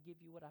sure that I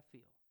give you what I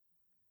feel.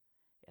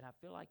 And I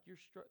feel like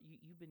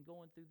you've been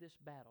going through this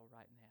battle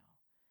right now.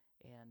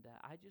 And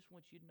I just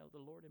want you to know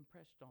the Lord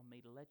impressed on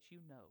me to let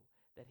you know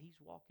that He's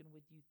walking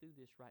with you through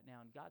this right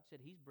now. And God said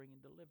He's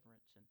bringing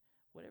deliverance. And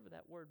whatever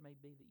that word may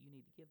be that you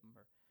need to give Him.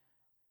 Or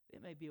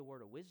it may be a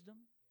word of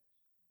wisdom.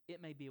 It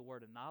may be a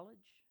word of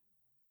knowledge.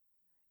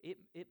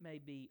 It may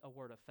be a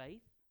word of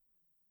faith.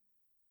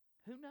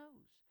 Who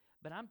knows?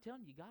 But I'm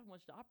telling you, God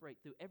wants to operate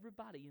through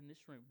everybody in this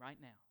room right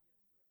now.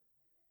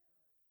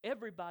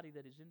 Everybody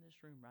that is in this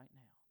room right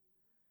now.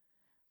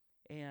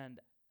 And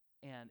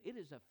And it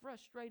is a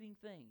frustrating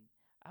thing.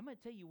 I'm going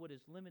to tell you what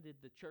has limited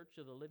the church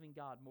of the living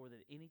God more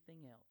than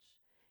anything else.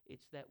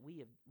 It's that we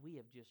have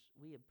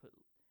put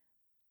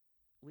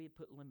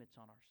limits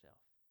on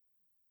ourselves.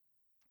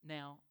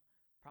 Now,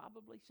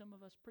 probably some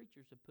of us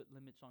preachers have put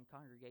limits on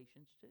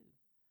congregations too,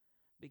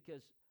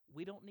 because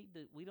we don't need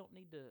to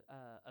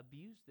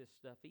abuse this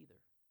stuff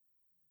either.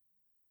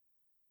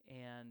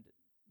 And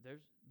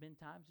there's been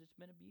times it's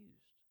been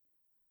abused.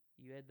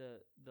 You had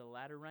the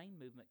latter rain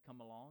movement come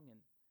along, and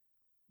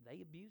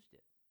they abused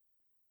it.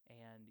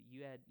 And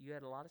you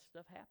had a lot of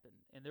stuff happen,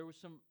 and there was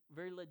some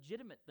very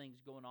legitimate things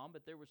going on,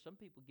 but there were some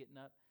people getting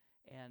up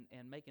and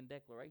making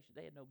declarations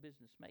they had no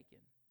business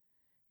making,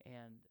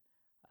 and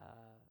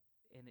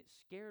it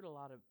scared a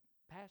lot of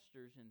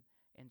pastors,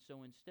 and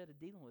so instead of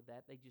dealing with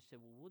that, they just said,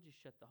 well, we'll just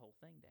shut the whole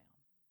thing down.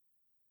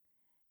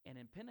 And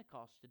in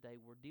Pentecost today,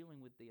 we're dealing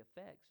with the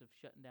effects of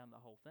shutting down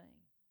the whole thing,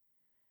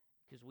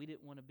 because we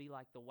didn't want to be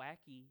like the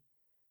wacky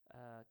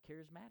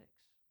charismatics.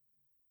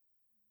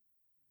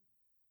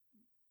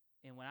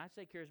 And when I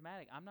say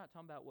charismatic, I'm not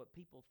talking about what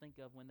people think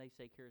of when they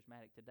say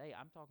charismatic today.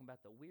 I'm talking about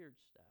the weird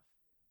stuff.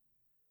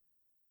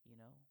 You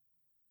know,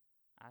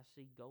 I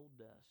see gold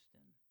dust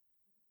and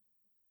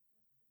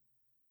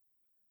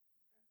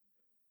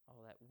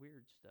all that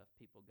weird stuff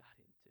people got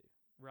into,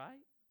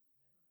 right?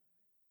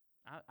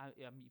 I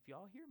mean, if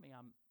y'all hear me,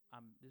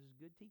 this is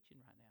good teaching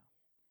right now.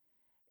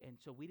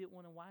 And so we didn't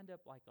want to wind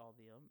up like all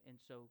them.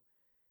 And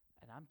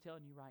I'm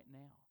telling you right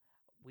now,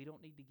 we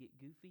don't need to get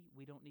goofy.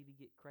 We don't need to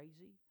get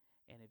crazy.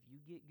 And if you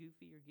get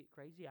goofy or get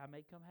crazy, I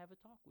may come have a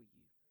talk with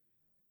you.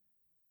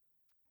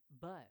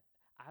 But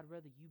I'd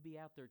rather you be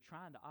out there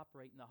trying to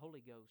operate in the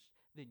Holy Ghost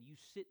than you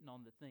sitting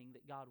on the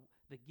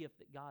gift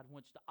that God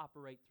wants to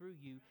operate through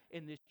you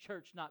in this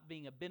church, not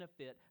being a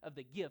benefit of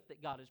the gift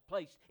that God has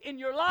placed in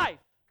your life.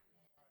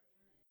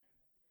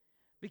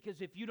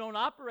 Because if you don't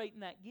operate in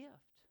that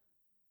gift,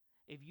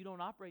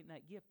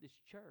 this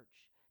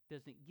church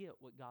doesn't get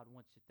what God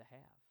wants it to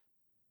have.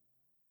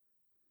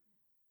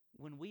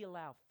 When we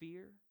allow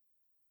fear,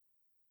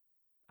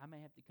 I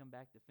may have to come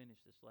back to finish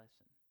this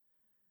lesson,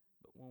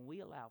 but when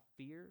we allow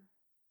fear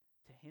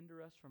to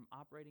hinder us from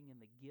operating in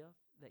the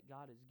gift that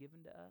God has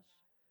given to us,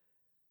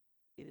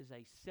 it is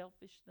a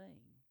selfish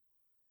thing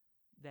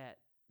that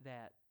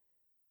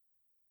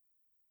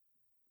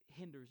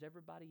hinders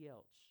everybody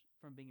else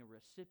from being a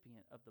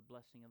recipient of the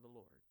blessing of the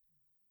Lord.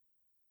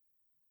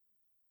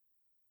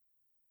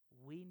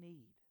 We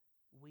need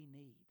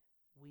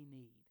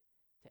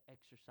to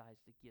exercise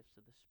the gifts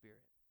of the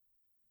Spirit.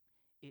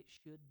 It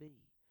should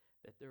be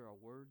that there are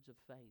words of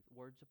faith,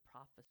 words of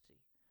prophecy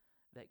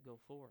that go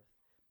forth.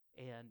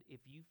 And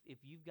if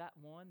you've got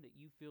one that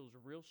you feel is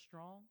real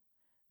strong,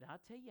 then I'll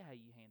tell you how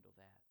you handle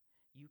that.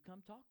 You come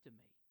talk to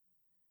me.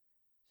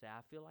 Say, I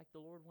feel like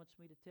the Lord wants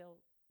me to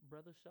tell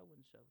brother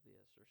so-and-so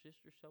this or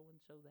sister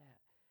so-and-so that.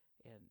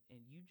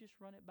 And you just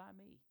run it by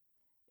me.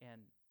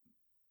 And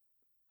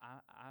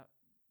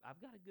I've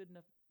got a good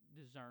enough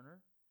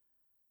discerner.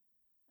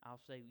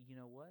 I'll say, you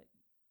know what?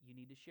 You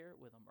need to share it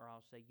with them. Or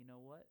I'll say, you know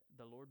what?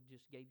 The Lord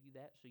just gave you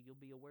that, so you'll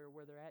be aware of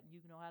where they're at and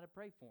you know how to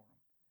pray for them.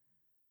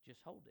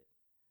 Just hold it.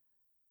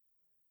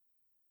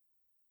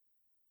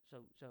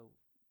 So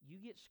you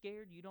get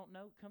scared, you don't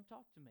know, come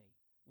talk to me.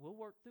 We'll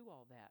work through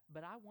all that.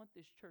 But I want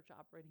this church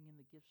operating in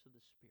the gifts of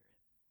the Spirit.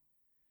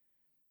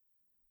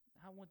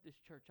 I want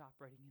this church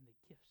operating in the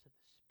gifts of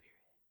the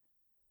Spirit.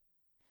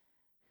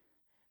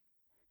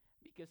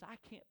 Because I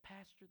can't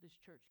pastor this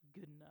church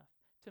good enough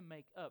to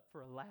make up for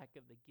a lack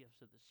of the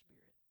gifts of the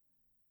Spirit.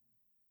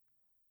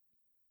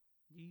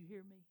 Do you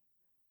hear me?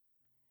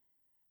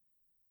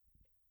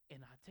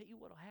 And I tell you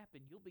what'll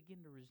happen. You'll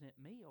begin to resent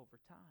me over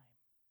time,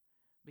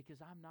 because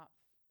I'm not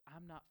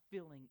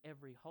filling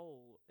every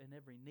hole and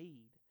every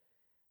need.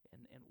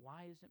 And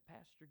why isn't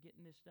Pastor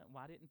getting this done?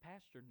 Why didn't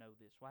Pastor know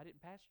this? Why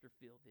didn't Pastor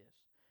feel this?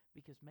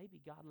 Because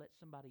maybe God let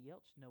somebody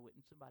else know it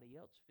and somebody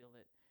else feel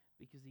it,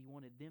 because He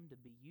wanted them to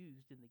be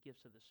used in the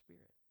gifts of the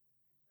Spirit.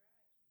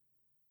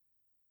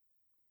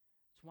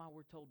 That's why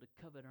we're told to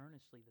covet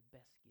earnestly the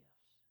best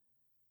gifts.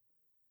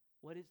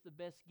 What is the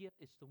best gift?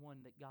 It's the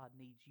one that God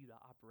needs you to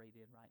operate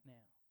in right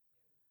now.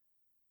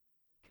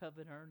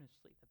 Covet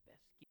earnestly the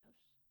best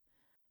gifts.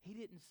 He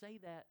didn't say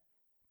that.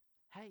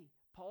 Hey,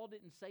 Paul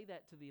didn't say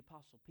that to the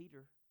Apostle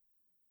Peter.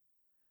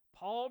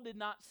 Paul did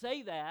not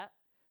say that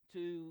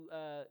to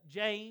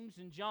James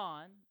and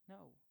John.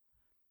 No.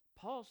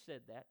 Paul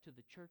said that to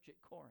the church at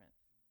Corinth.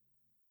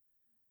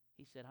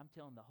 He said, I'm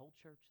telling the whole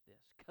church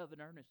this. Covet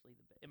earnestly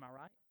the best. Am I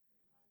right?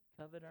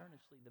 Covet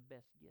earnestly the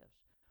best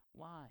gifts.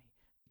 Why?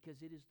 Because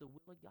it is the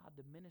will of God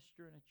to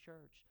minister in a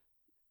church,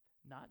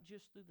 not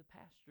just through the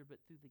pastor,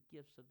 but through the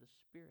gifts of the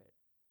Spirit.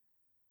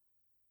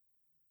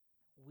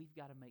 We've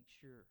got to make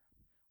sure.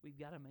 We've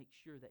got to make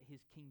sure that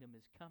His kingdom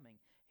is coming.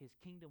 His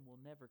kingdom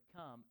will never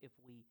come if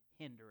we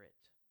hinder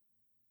it.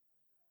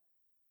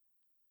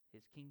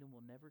 His kingdom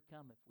will never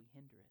come if we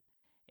hinder it.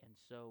 And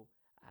so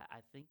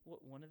I think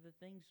one of the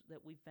things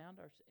that we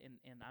found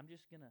and I'm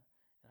just going to,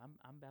 and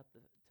I'm about to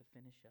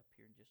finish up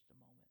here in just a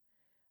moment.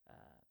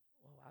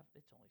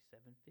 It's only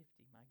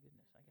 7:50. My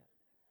goodness, I got.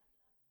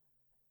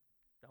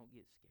 Don't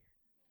get scared.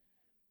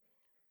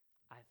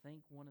 I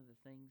think one of the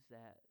things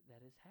that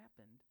has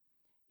happened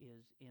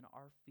is in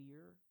our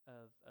fear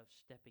of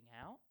stepping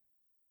out,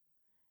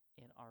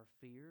 in our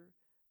fear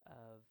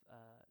of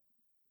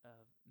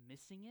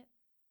missing it,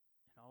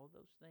 and all of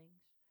those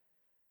things.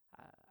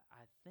 I,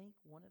 I think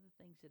one of the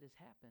things that has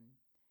happened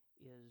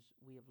is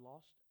we have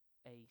lost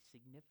a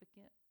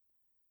significant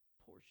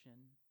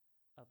portion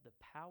of the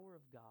power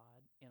of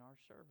God in our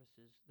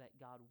services that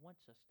God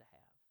wants us to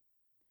have.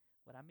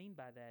 What I mean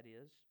by that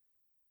is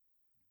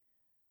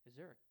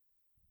there a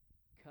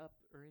cup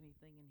or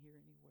anything in here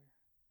anywhere?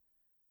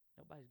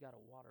 Nobody's got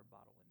a water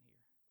bottle in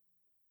here.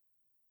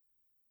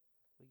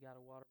 We got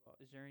a water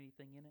bottle. Is there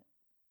anything in it?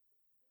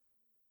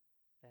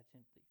 That's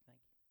empty.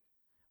 Thank you.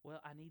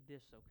 Well, I need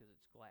this though because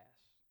it's glass.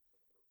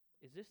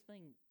 Is this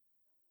thing?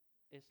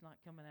 It's not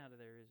coming out of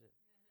there, is it?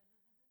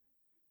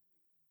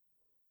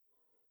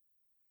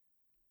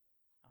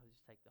 I'll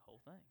just take the whole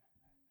thing.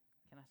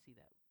 Can I see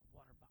that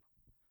water bottle?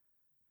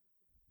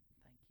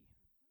 Thank you.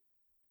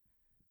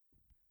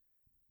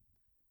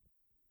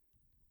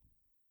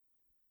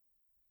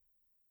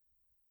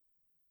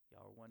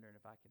 Y'all are wondering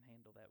if I can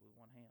handle that with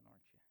one hand,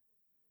 aren't you?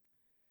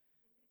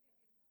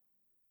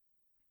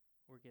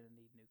 We're going to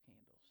need new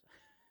candles.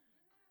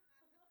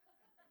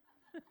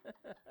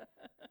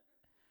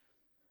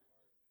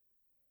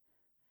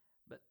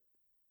 but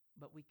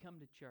but we come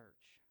to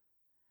church,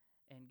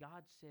 and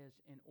God says,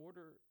 in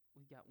order,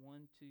 we got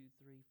 1, 2,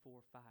 3,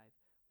 4, 5.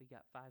 We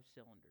got 5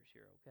 cylinders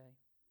here, okay?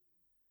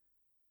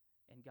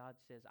 And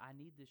God says, I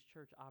need this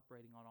church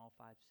operating on all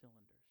 5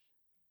 cylinders.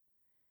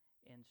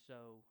 And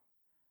so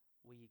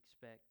we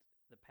expect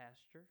the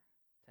pastor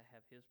to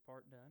have his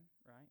part done,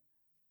 right?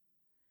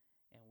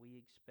 And we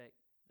expect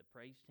the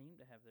praise team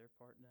to have their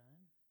part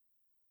done.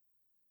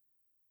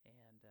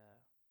 And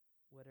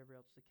whatever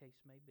else the case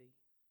may be.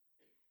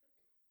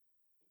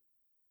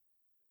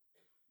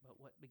 But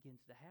what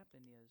begins to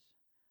happen is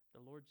the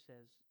Lord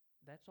says,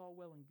 that's all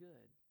well and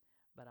good,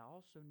 but I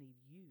also need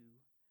you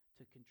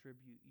to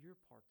contribute your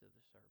part to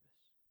the service.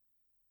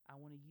 I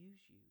want to use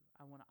you.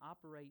 I want to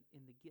operate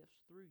in the gifts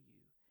through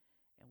you.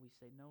 And we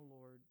say, no,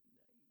 Lord,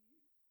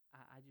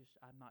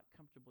 I'm not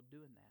comfortable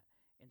doing that.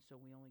 And so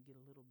we only get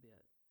a little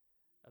bit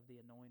of the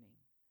anointing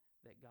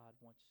that God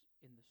wants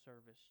in the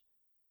service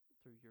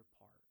through your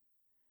part.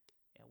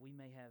 And we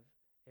may have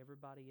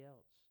everybody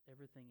else,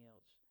 everything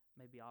else,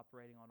 may be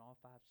operating on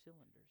all 5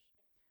 cylinders.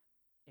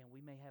 And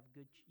we may have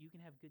you can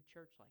have good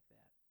church like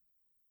that.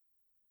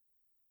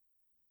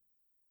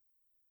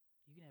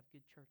 You can have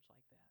good church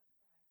like that.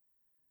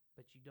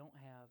 But you don't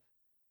have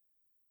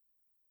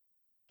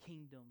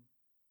kingdom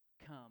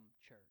come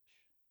church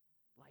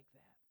like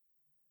that.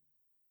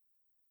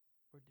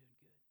 We're doing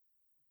good.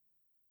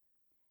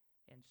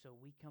 And so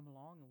we come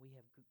along and we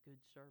have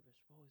good service.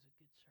 Boy, it's a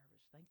good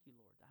service. Thank you,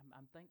 Lord.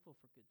 I'm thankful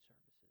for good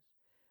services.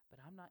 But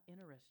I'm not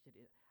interested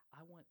in,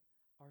 I want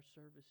our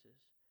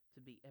services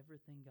to be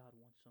everything God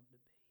wants them to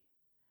be.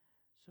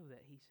 So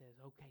that he says,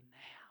 okay,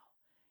 now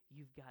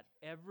you've got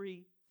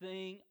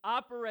everything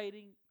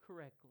operating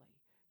correctly.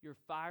 You're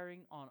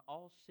firing on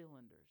all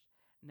cylinders.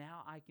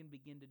 Now I can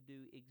begin to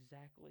do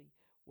exactly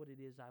what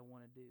it is I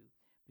want to do.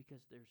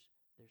 Because there's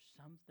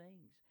some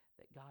things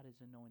that God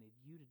has anointed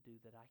you to do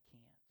that I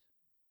can't.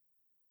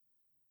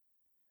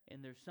 And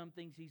there's some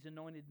things he's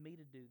anointed me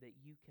to do that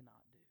you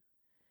cannot do.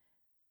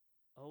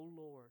 Oh,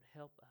 Lord,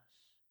 help us.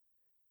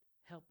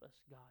 Help us,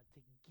 God,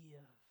 to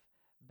give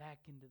back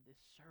into this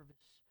service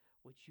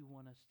which you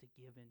want us to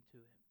give into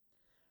it.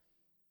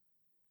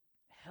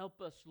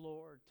 Help us,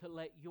 Lord, to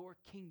let your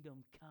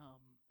kingdom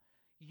come.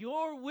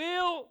 Your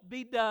will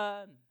be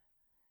done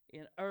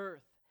in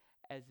earth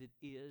as it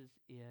is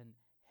in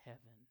heaven.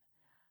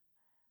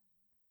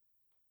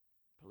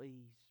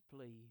 Please,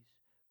 please,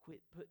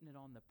 quit putting it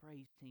on the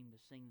praise team to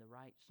sing the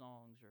right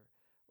songs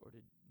or to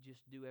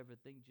just do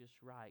everything just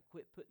right.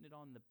 Quit putting it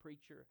on the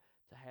preacher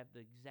to have the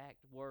exact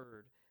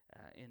word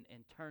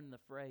and turn the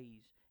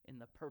phrase in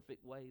the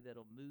perfect way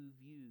that'll move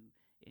you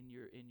in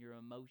your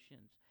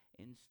emotions.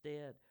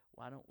 Instead,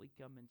 why don't we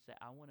come and say,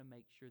 I want to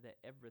make sure that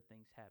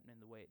everything's happening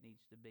the way it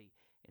needs to be.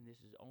 And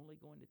this is only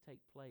going to take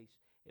place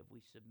if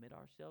we submit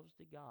ourselves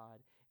to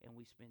God and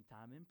we spend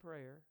time in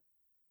prayer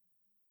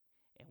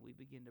and we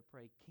begin to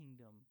pray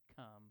kingdom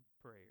come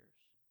prayers.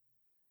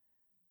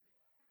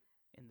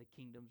 And the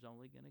kingdom's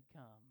only going to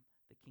come.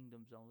 The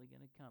kingdom's only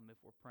going to come if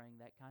we're praying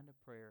that kind of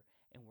prayer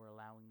and we're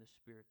allowing the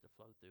Spirit to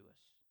flow through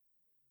us.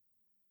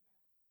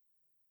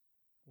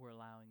 We're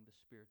allowing the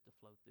Spirit to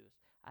flow through us.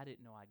 I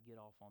didn't know I'd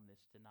get off on this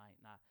tonight,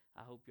 and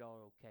I hope y'all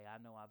are okay. I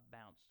know I've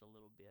bounced a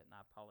little bit, and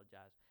I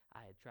apologize.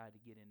 I had tried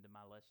to get into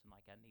my lesson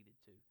like I needed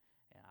to,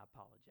 and I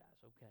apologize,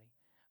 okay?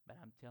 But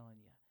I'm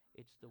telling you,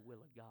 it's the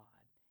will of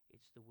God.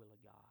 It's the will of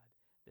God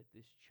that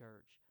this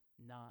church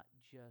not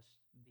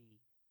just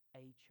be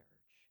a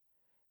church,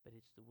 but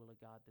it's the will of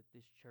God that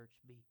this church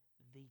be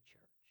the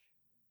church.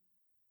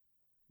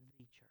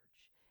 The church.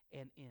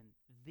 And in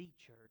the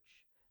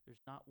church,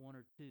 there's not one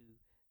or two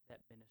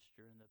that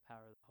minister in the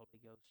power of the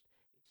Holy Ghost.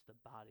 It's the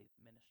body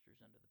that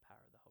ministers under the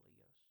power of the Holy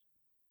Ghost.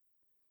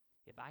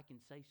 If I can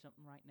say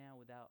something right now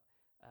without,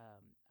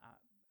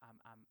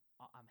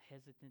 I'm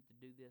hesitant to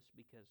do this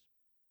because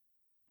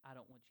I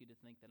don't want you to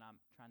think that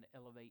I'm trying to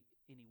elevate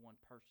any one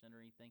person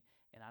or anything,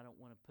 and I don't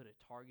want to put a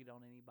target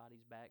on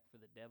anybody's back for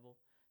the devil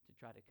to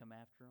try to come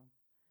after them.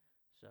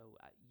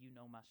 So you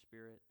know my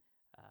spirit,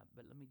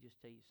 but let me just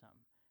tell you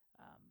something.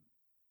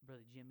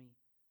 Brother Jimmy,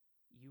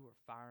 you were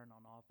firing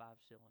on all 5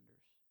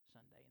 cylinders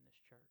Sunday in this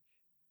church.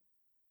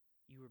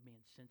 You were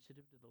being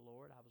sensitive to the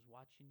Lord. I was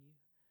watching you.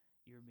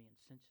 You were being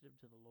sensitive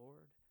to the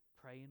Lord,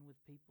 praying with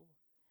people,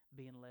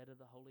 being led of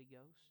the Holy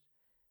Ghost.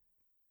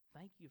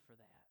 Thank you for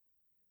that.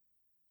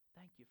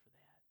 Thank you for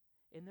that.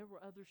 And there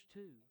were others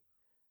too.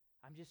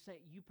 I'm just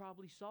saying, you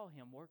probably saw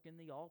him working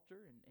the altar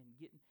and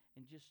getting,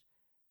 and just,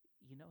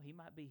 he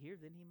might be here,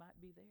 then he might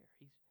be there.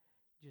 He's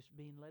just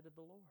being led of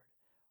the Lord.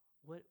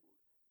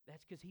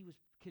 That's because he was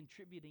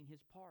contributing his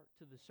part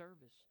to the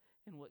service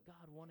and what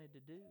God wanted to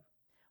do.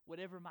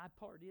 Whatever my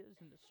part is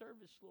in the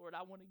service, Lord,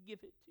 I want to give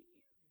it to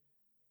you.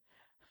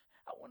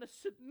 I want to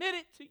submit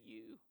it to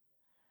you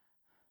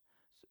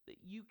so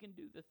that you can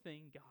do the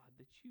thing, God,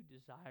 that you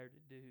desire to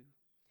do.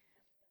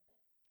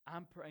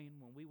 I'm praying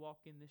when we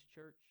walk in this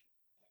church.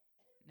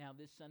 Now,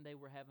 this Sunday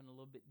we're having a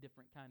little bit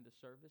different kind of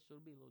service, so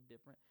it'll be a little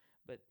different.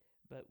 But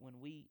when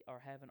we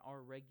are having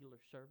our regular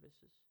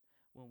services,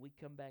 when we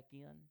come back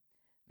in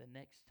the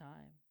next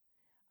time,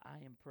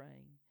 I am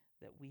praying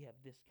that we have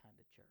this kind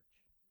of church.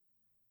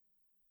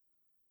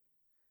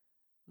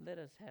 Let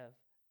us have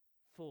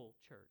full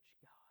church,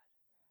 God.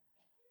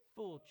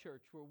 Full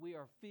church where we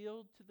are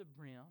filled to the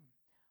brim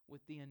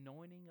with the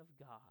anointing of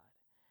God,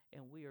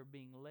 and we are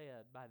being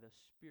led by the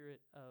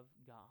Spirit of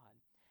God.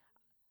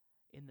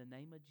 In the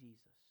name of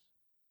Jesus,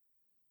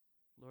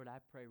 Lord, I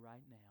pray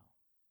right now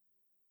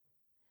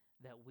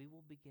that we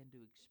will begin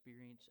to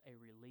experience a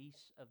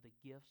release of the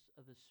gifts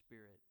of the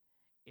Spirit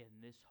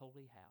in this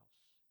holy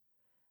house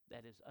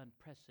that is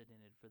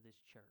unprecedented for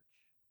this church.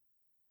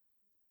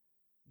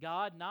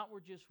 God, not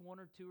where just 1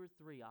 or 2 or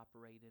 3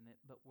 operate in it,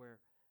 but where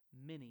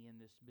many in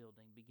this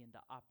building begin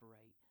to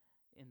operate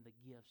in the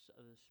gifts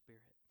of the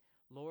Spirit.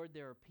 Lord,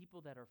 there are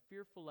people that are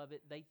fearful of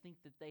it. They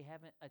think that they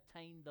haven't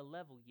attained the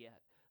level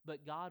yet.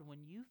 But God,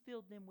 when you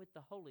filled them with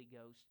the Holy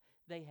Ghost,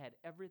 they had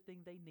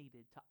everything they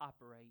needed to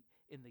operate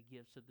in the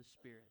gifts of the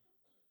Spirit.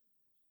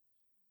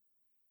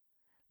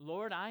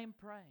 Lord, I am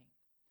praying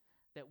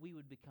that we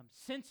would become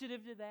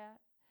sensitive to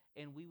that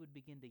and we would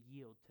begin to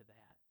yield to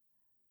that.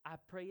 I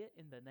pray it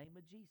in the name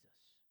of Jesus.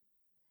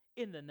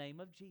 In the name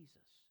of Jesus.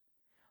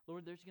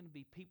 Lord, there's going to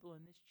be people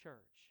in this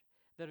church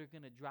that are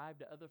going to drive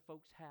to other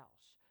folks'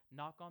 house,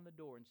 knock on the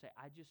door and say,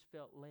 I just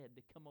felt led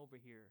to come over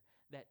here,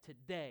 that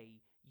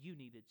today you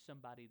needed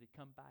somebody to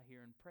come by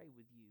here and pray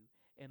with you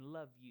and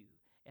love you.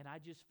 And I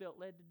just felt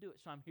led to do it,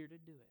 so I'm here to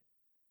do it.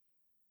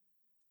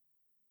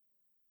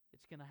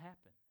 It's going to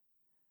happen.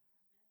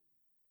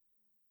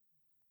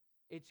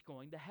 It's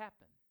going to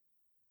happen.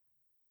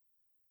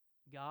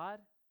 God,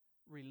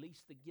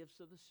 release the gifts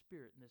of the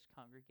Spirit in this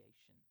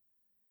congregation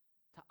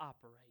to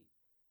operate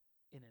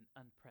in an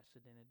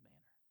unprecedented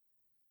manner.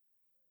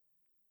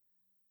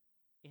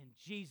 In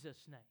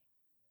Jesus' name.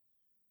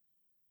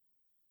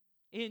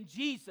 In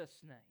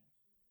Jesus' name.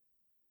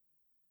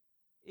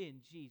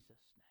 In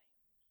Jesus' name.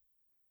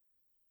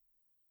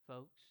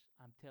 Folks,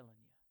 I'm telling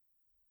you.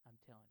 I'm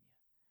telling you.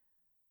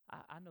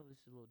 I know this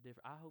is a little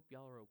different. I hope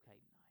y'all are okay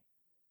tonight.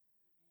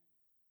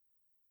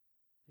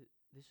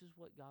 This is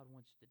what God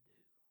wants to do.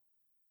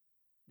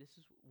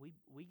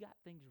 We got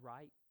things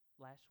right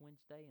last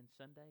Wednesday and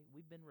Sunday.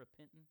 We've been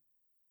repenting.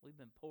 We've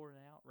been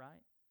pouring out,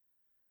 right?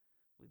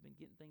 We've been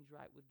getting things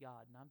right with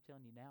God. And I'm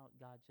telling you now,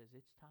 God says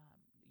it's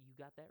time. You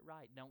got that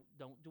right. Don't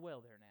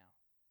dwell there now.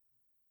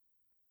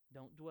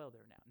 Don't dwell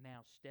there now.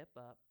 Now step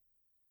up.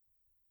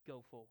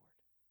 Go forward.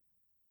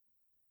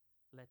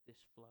 Let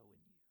this flow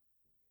in you.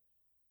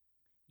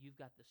 You've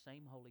got the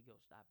same Holy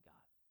Ghost I've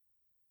got.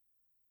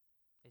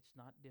 It's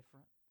not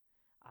different.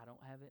 I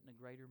don't have it in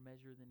a greater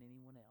measure than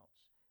anyone else.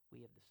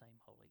 We have the same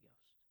Holy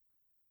Ghost.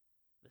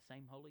 The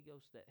same Holy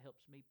Ghost that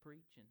helps me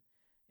preach and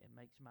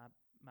makes my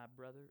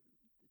brother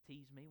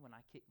tease me when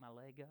I kick my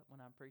leg up when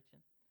I'm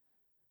preaching.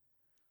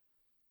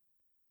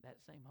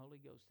 That same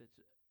Holy Ghost that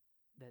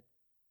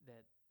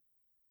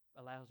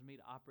allows me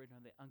to operate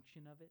under the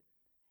unction of it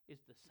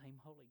is the same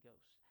Holy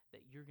Ghost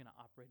that you're going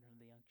to operate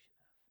under the unction of.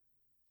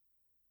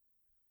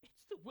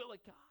 It's the will of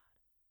God.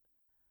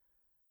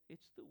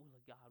 It's the will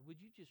of God.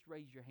 Would you just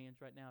raise your hands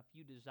right now if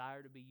you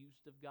desire to be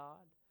used of God?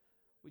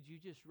 Would you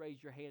just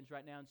raise your hands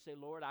right now and say,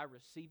 Lord, I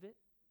receive it.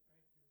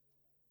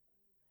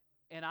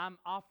 And I'm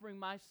offering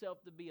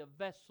myself to be a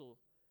vessel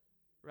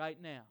right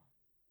now.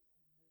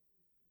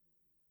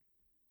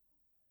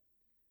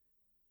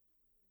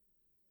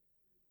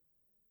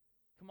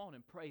 Come on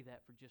and pray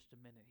that for just a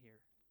minute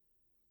here.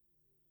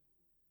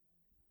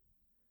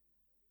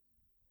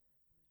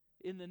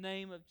 In the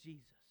name of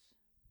Jesus.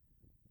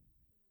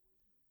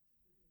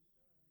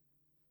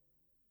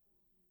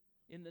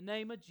 In the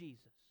name of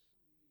Jesus.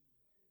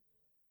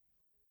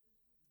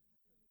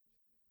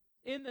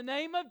 In the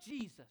name of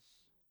Jesus.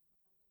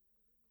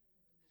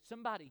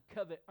 Somebody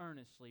covet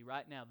earnestly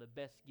right now the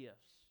best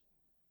gifts.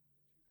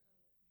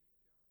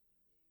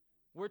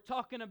 We're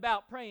talking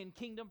about praying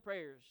kingdom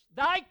prayers.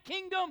 Thy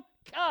kingdom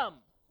come.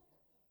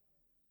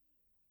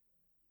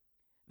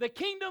 The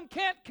kingdom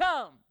can't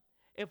come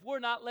if we're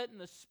not letting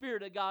the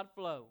Spirit of God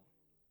flow.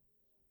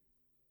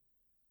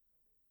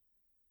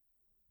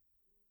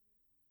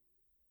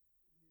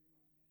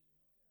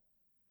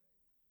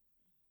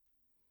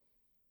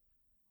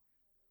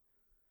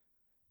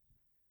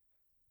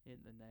 In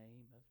the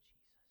name of Jesus.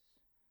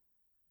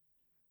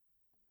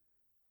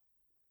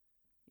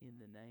 In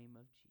the name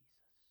of Jesus.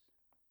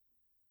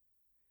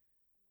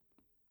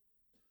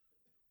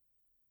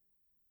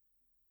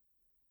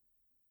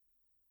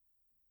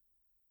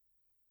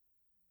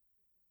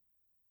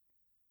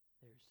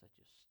 There's such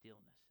a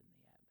stillness in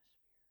the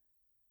atmosphere.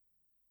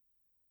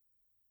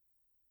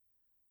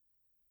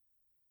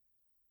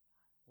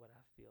 What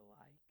I feel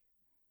like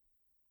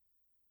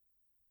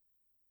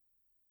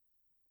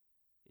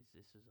is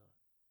this is a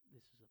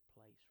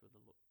place where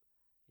the Lord.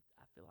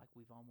 I feel like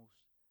we've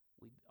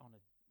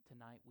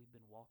tonight we've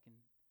been walking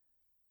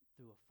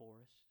through a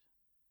forest,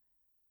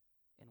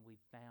 and we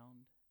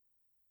found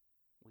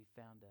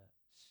a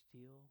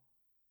still,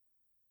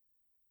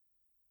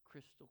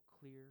 crystal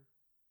clear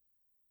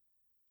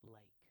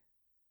lake,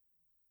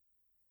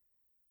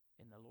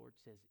 and the Lord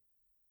says,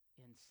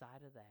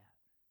 inside of that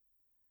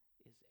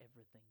is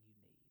everything you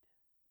need,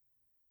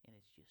 and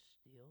it's just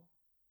still,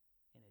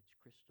 and it's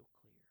crystal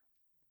clear.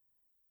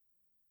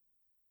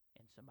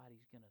 And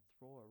somebody's going to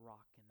throw a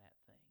rock in that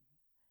thing,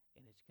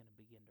 and it's going to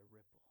begin to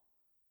ripple.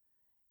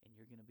 And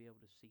you're going to be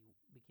able to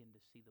begin to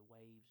see the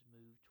waves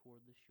move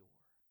toward the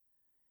shore.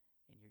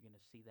 And you're going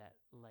to see that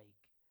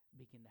lake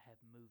begin to have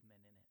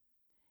movement in it.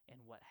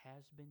 And what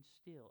has been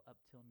still up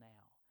till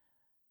now,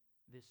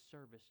 this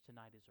service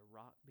tonight is a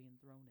rock being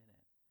thrown in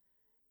it.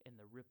 And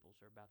the ripples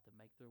are about to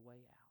make their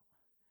way out.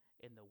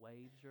 And the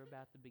waves are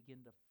about to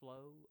begin to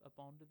flow up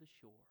onto the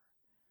shore.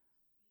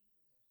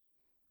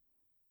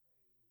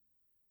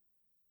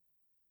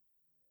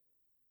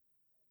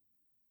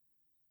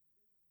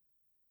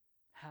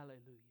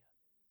 Hallelujah.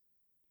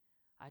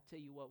 I tell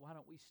you what, why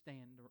don't we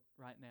stand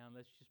right now and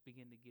let's just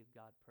begin to give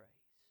God praise.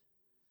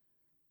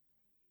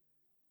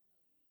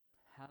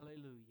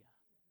 Hallelujah.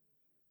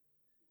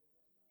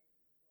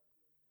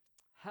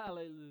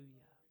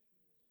 Hallelujah.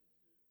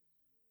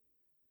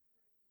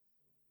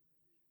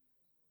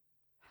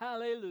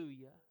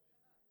 Hallelujah.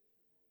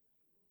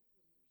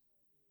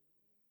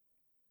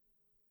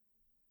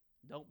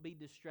 Don't be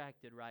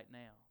distracted right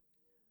now.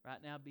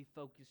 Right now, be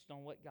focused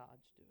on what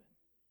God's doing.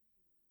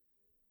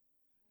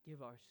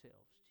 Give ourselves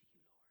to you,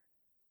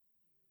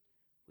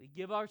 Lord. We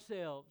give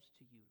ourselves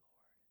to you,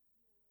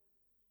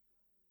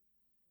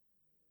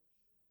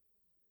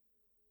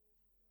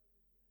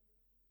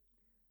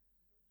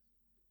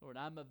 Lord. Lord,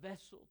 I'm a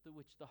vessel through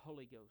which the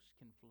Holy Ghost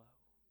can flow.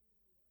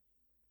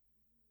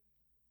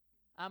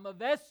 I'm a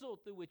vessel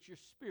through which your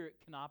Spirit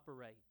can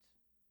operate.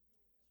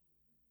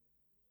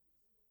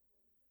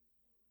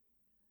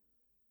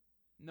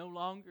 No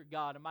longer,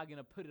 God, am I going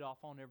to put it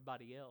off on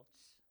everybody else,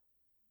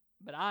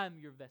 but I'm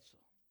your vessel.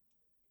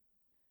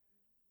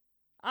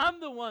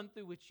 I'm the one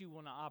through which you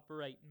want to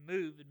operate and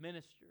move,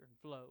 administer, and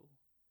flow.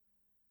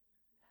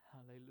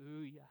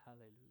 Hallelujah,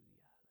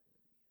 hallelujah,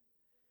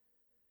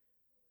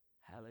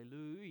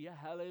 hallelujah,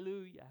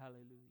 hallelujah,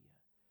 hallelujah.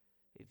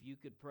 If you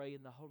could pray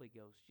in the Holy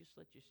Ghost, just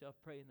let yourself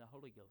pray in the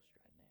Holy Ghost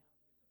right now.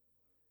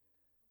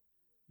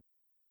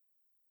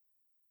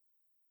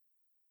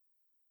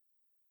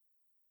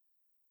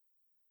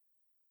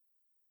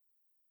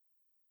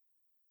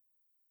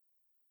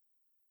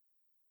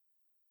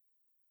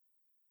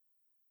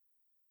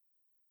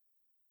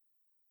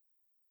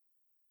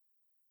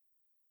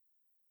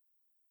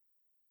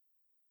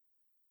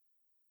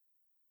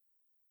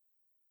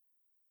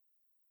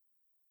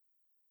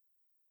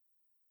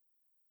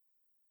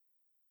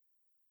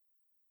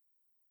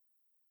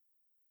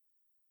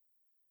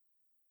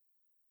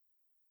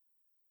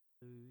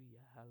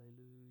 Hallelujah,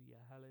 hallelujah,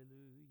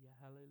 hallelujah,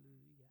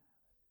 hallelujah.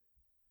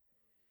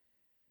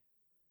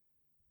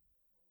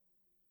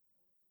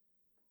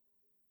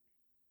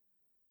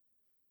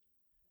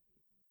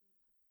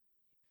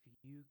 If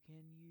you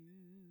can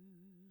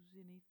use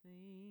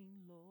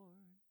anything,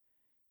 Lord,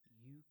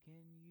 you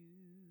can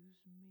use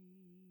me.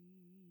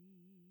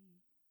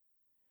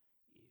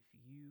 If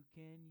you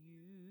can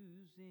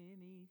use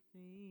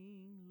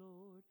anything,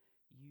 Lord,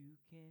 you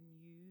can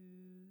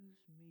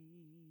use me.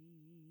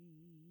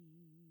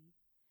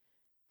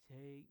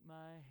 Take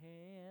my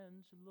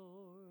hands,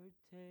 Lord,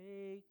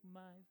 take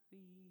my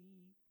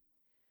feet.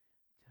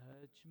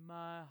 Touch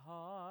my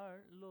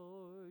heart,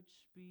 Lord,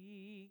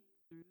 speak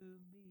through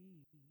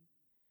me.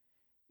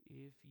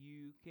 If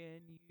you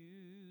can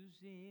use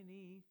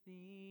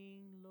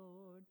anything,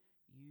 Lord,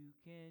 you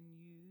can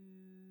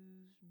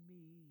use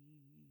me.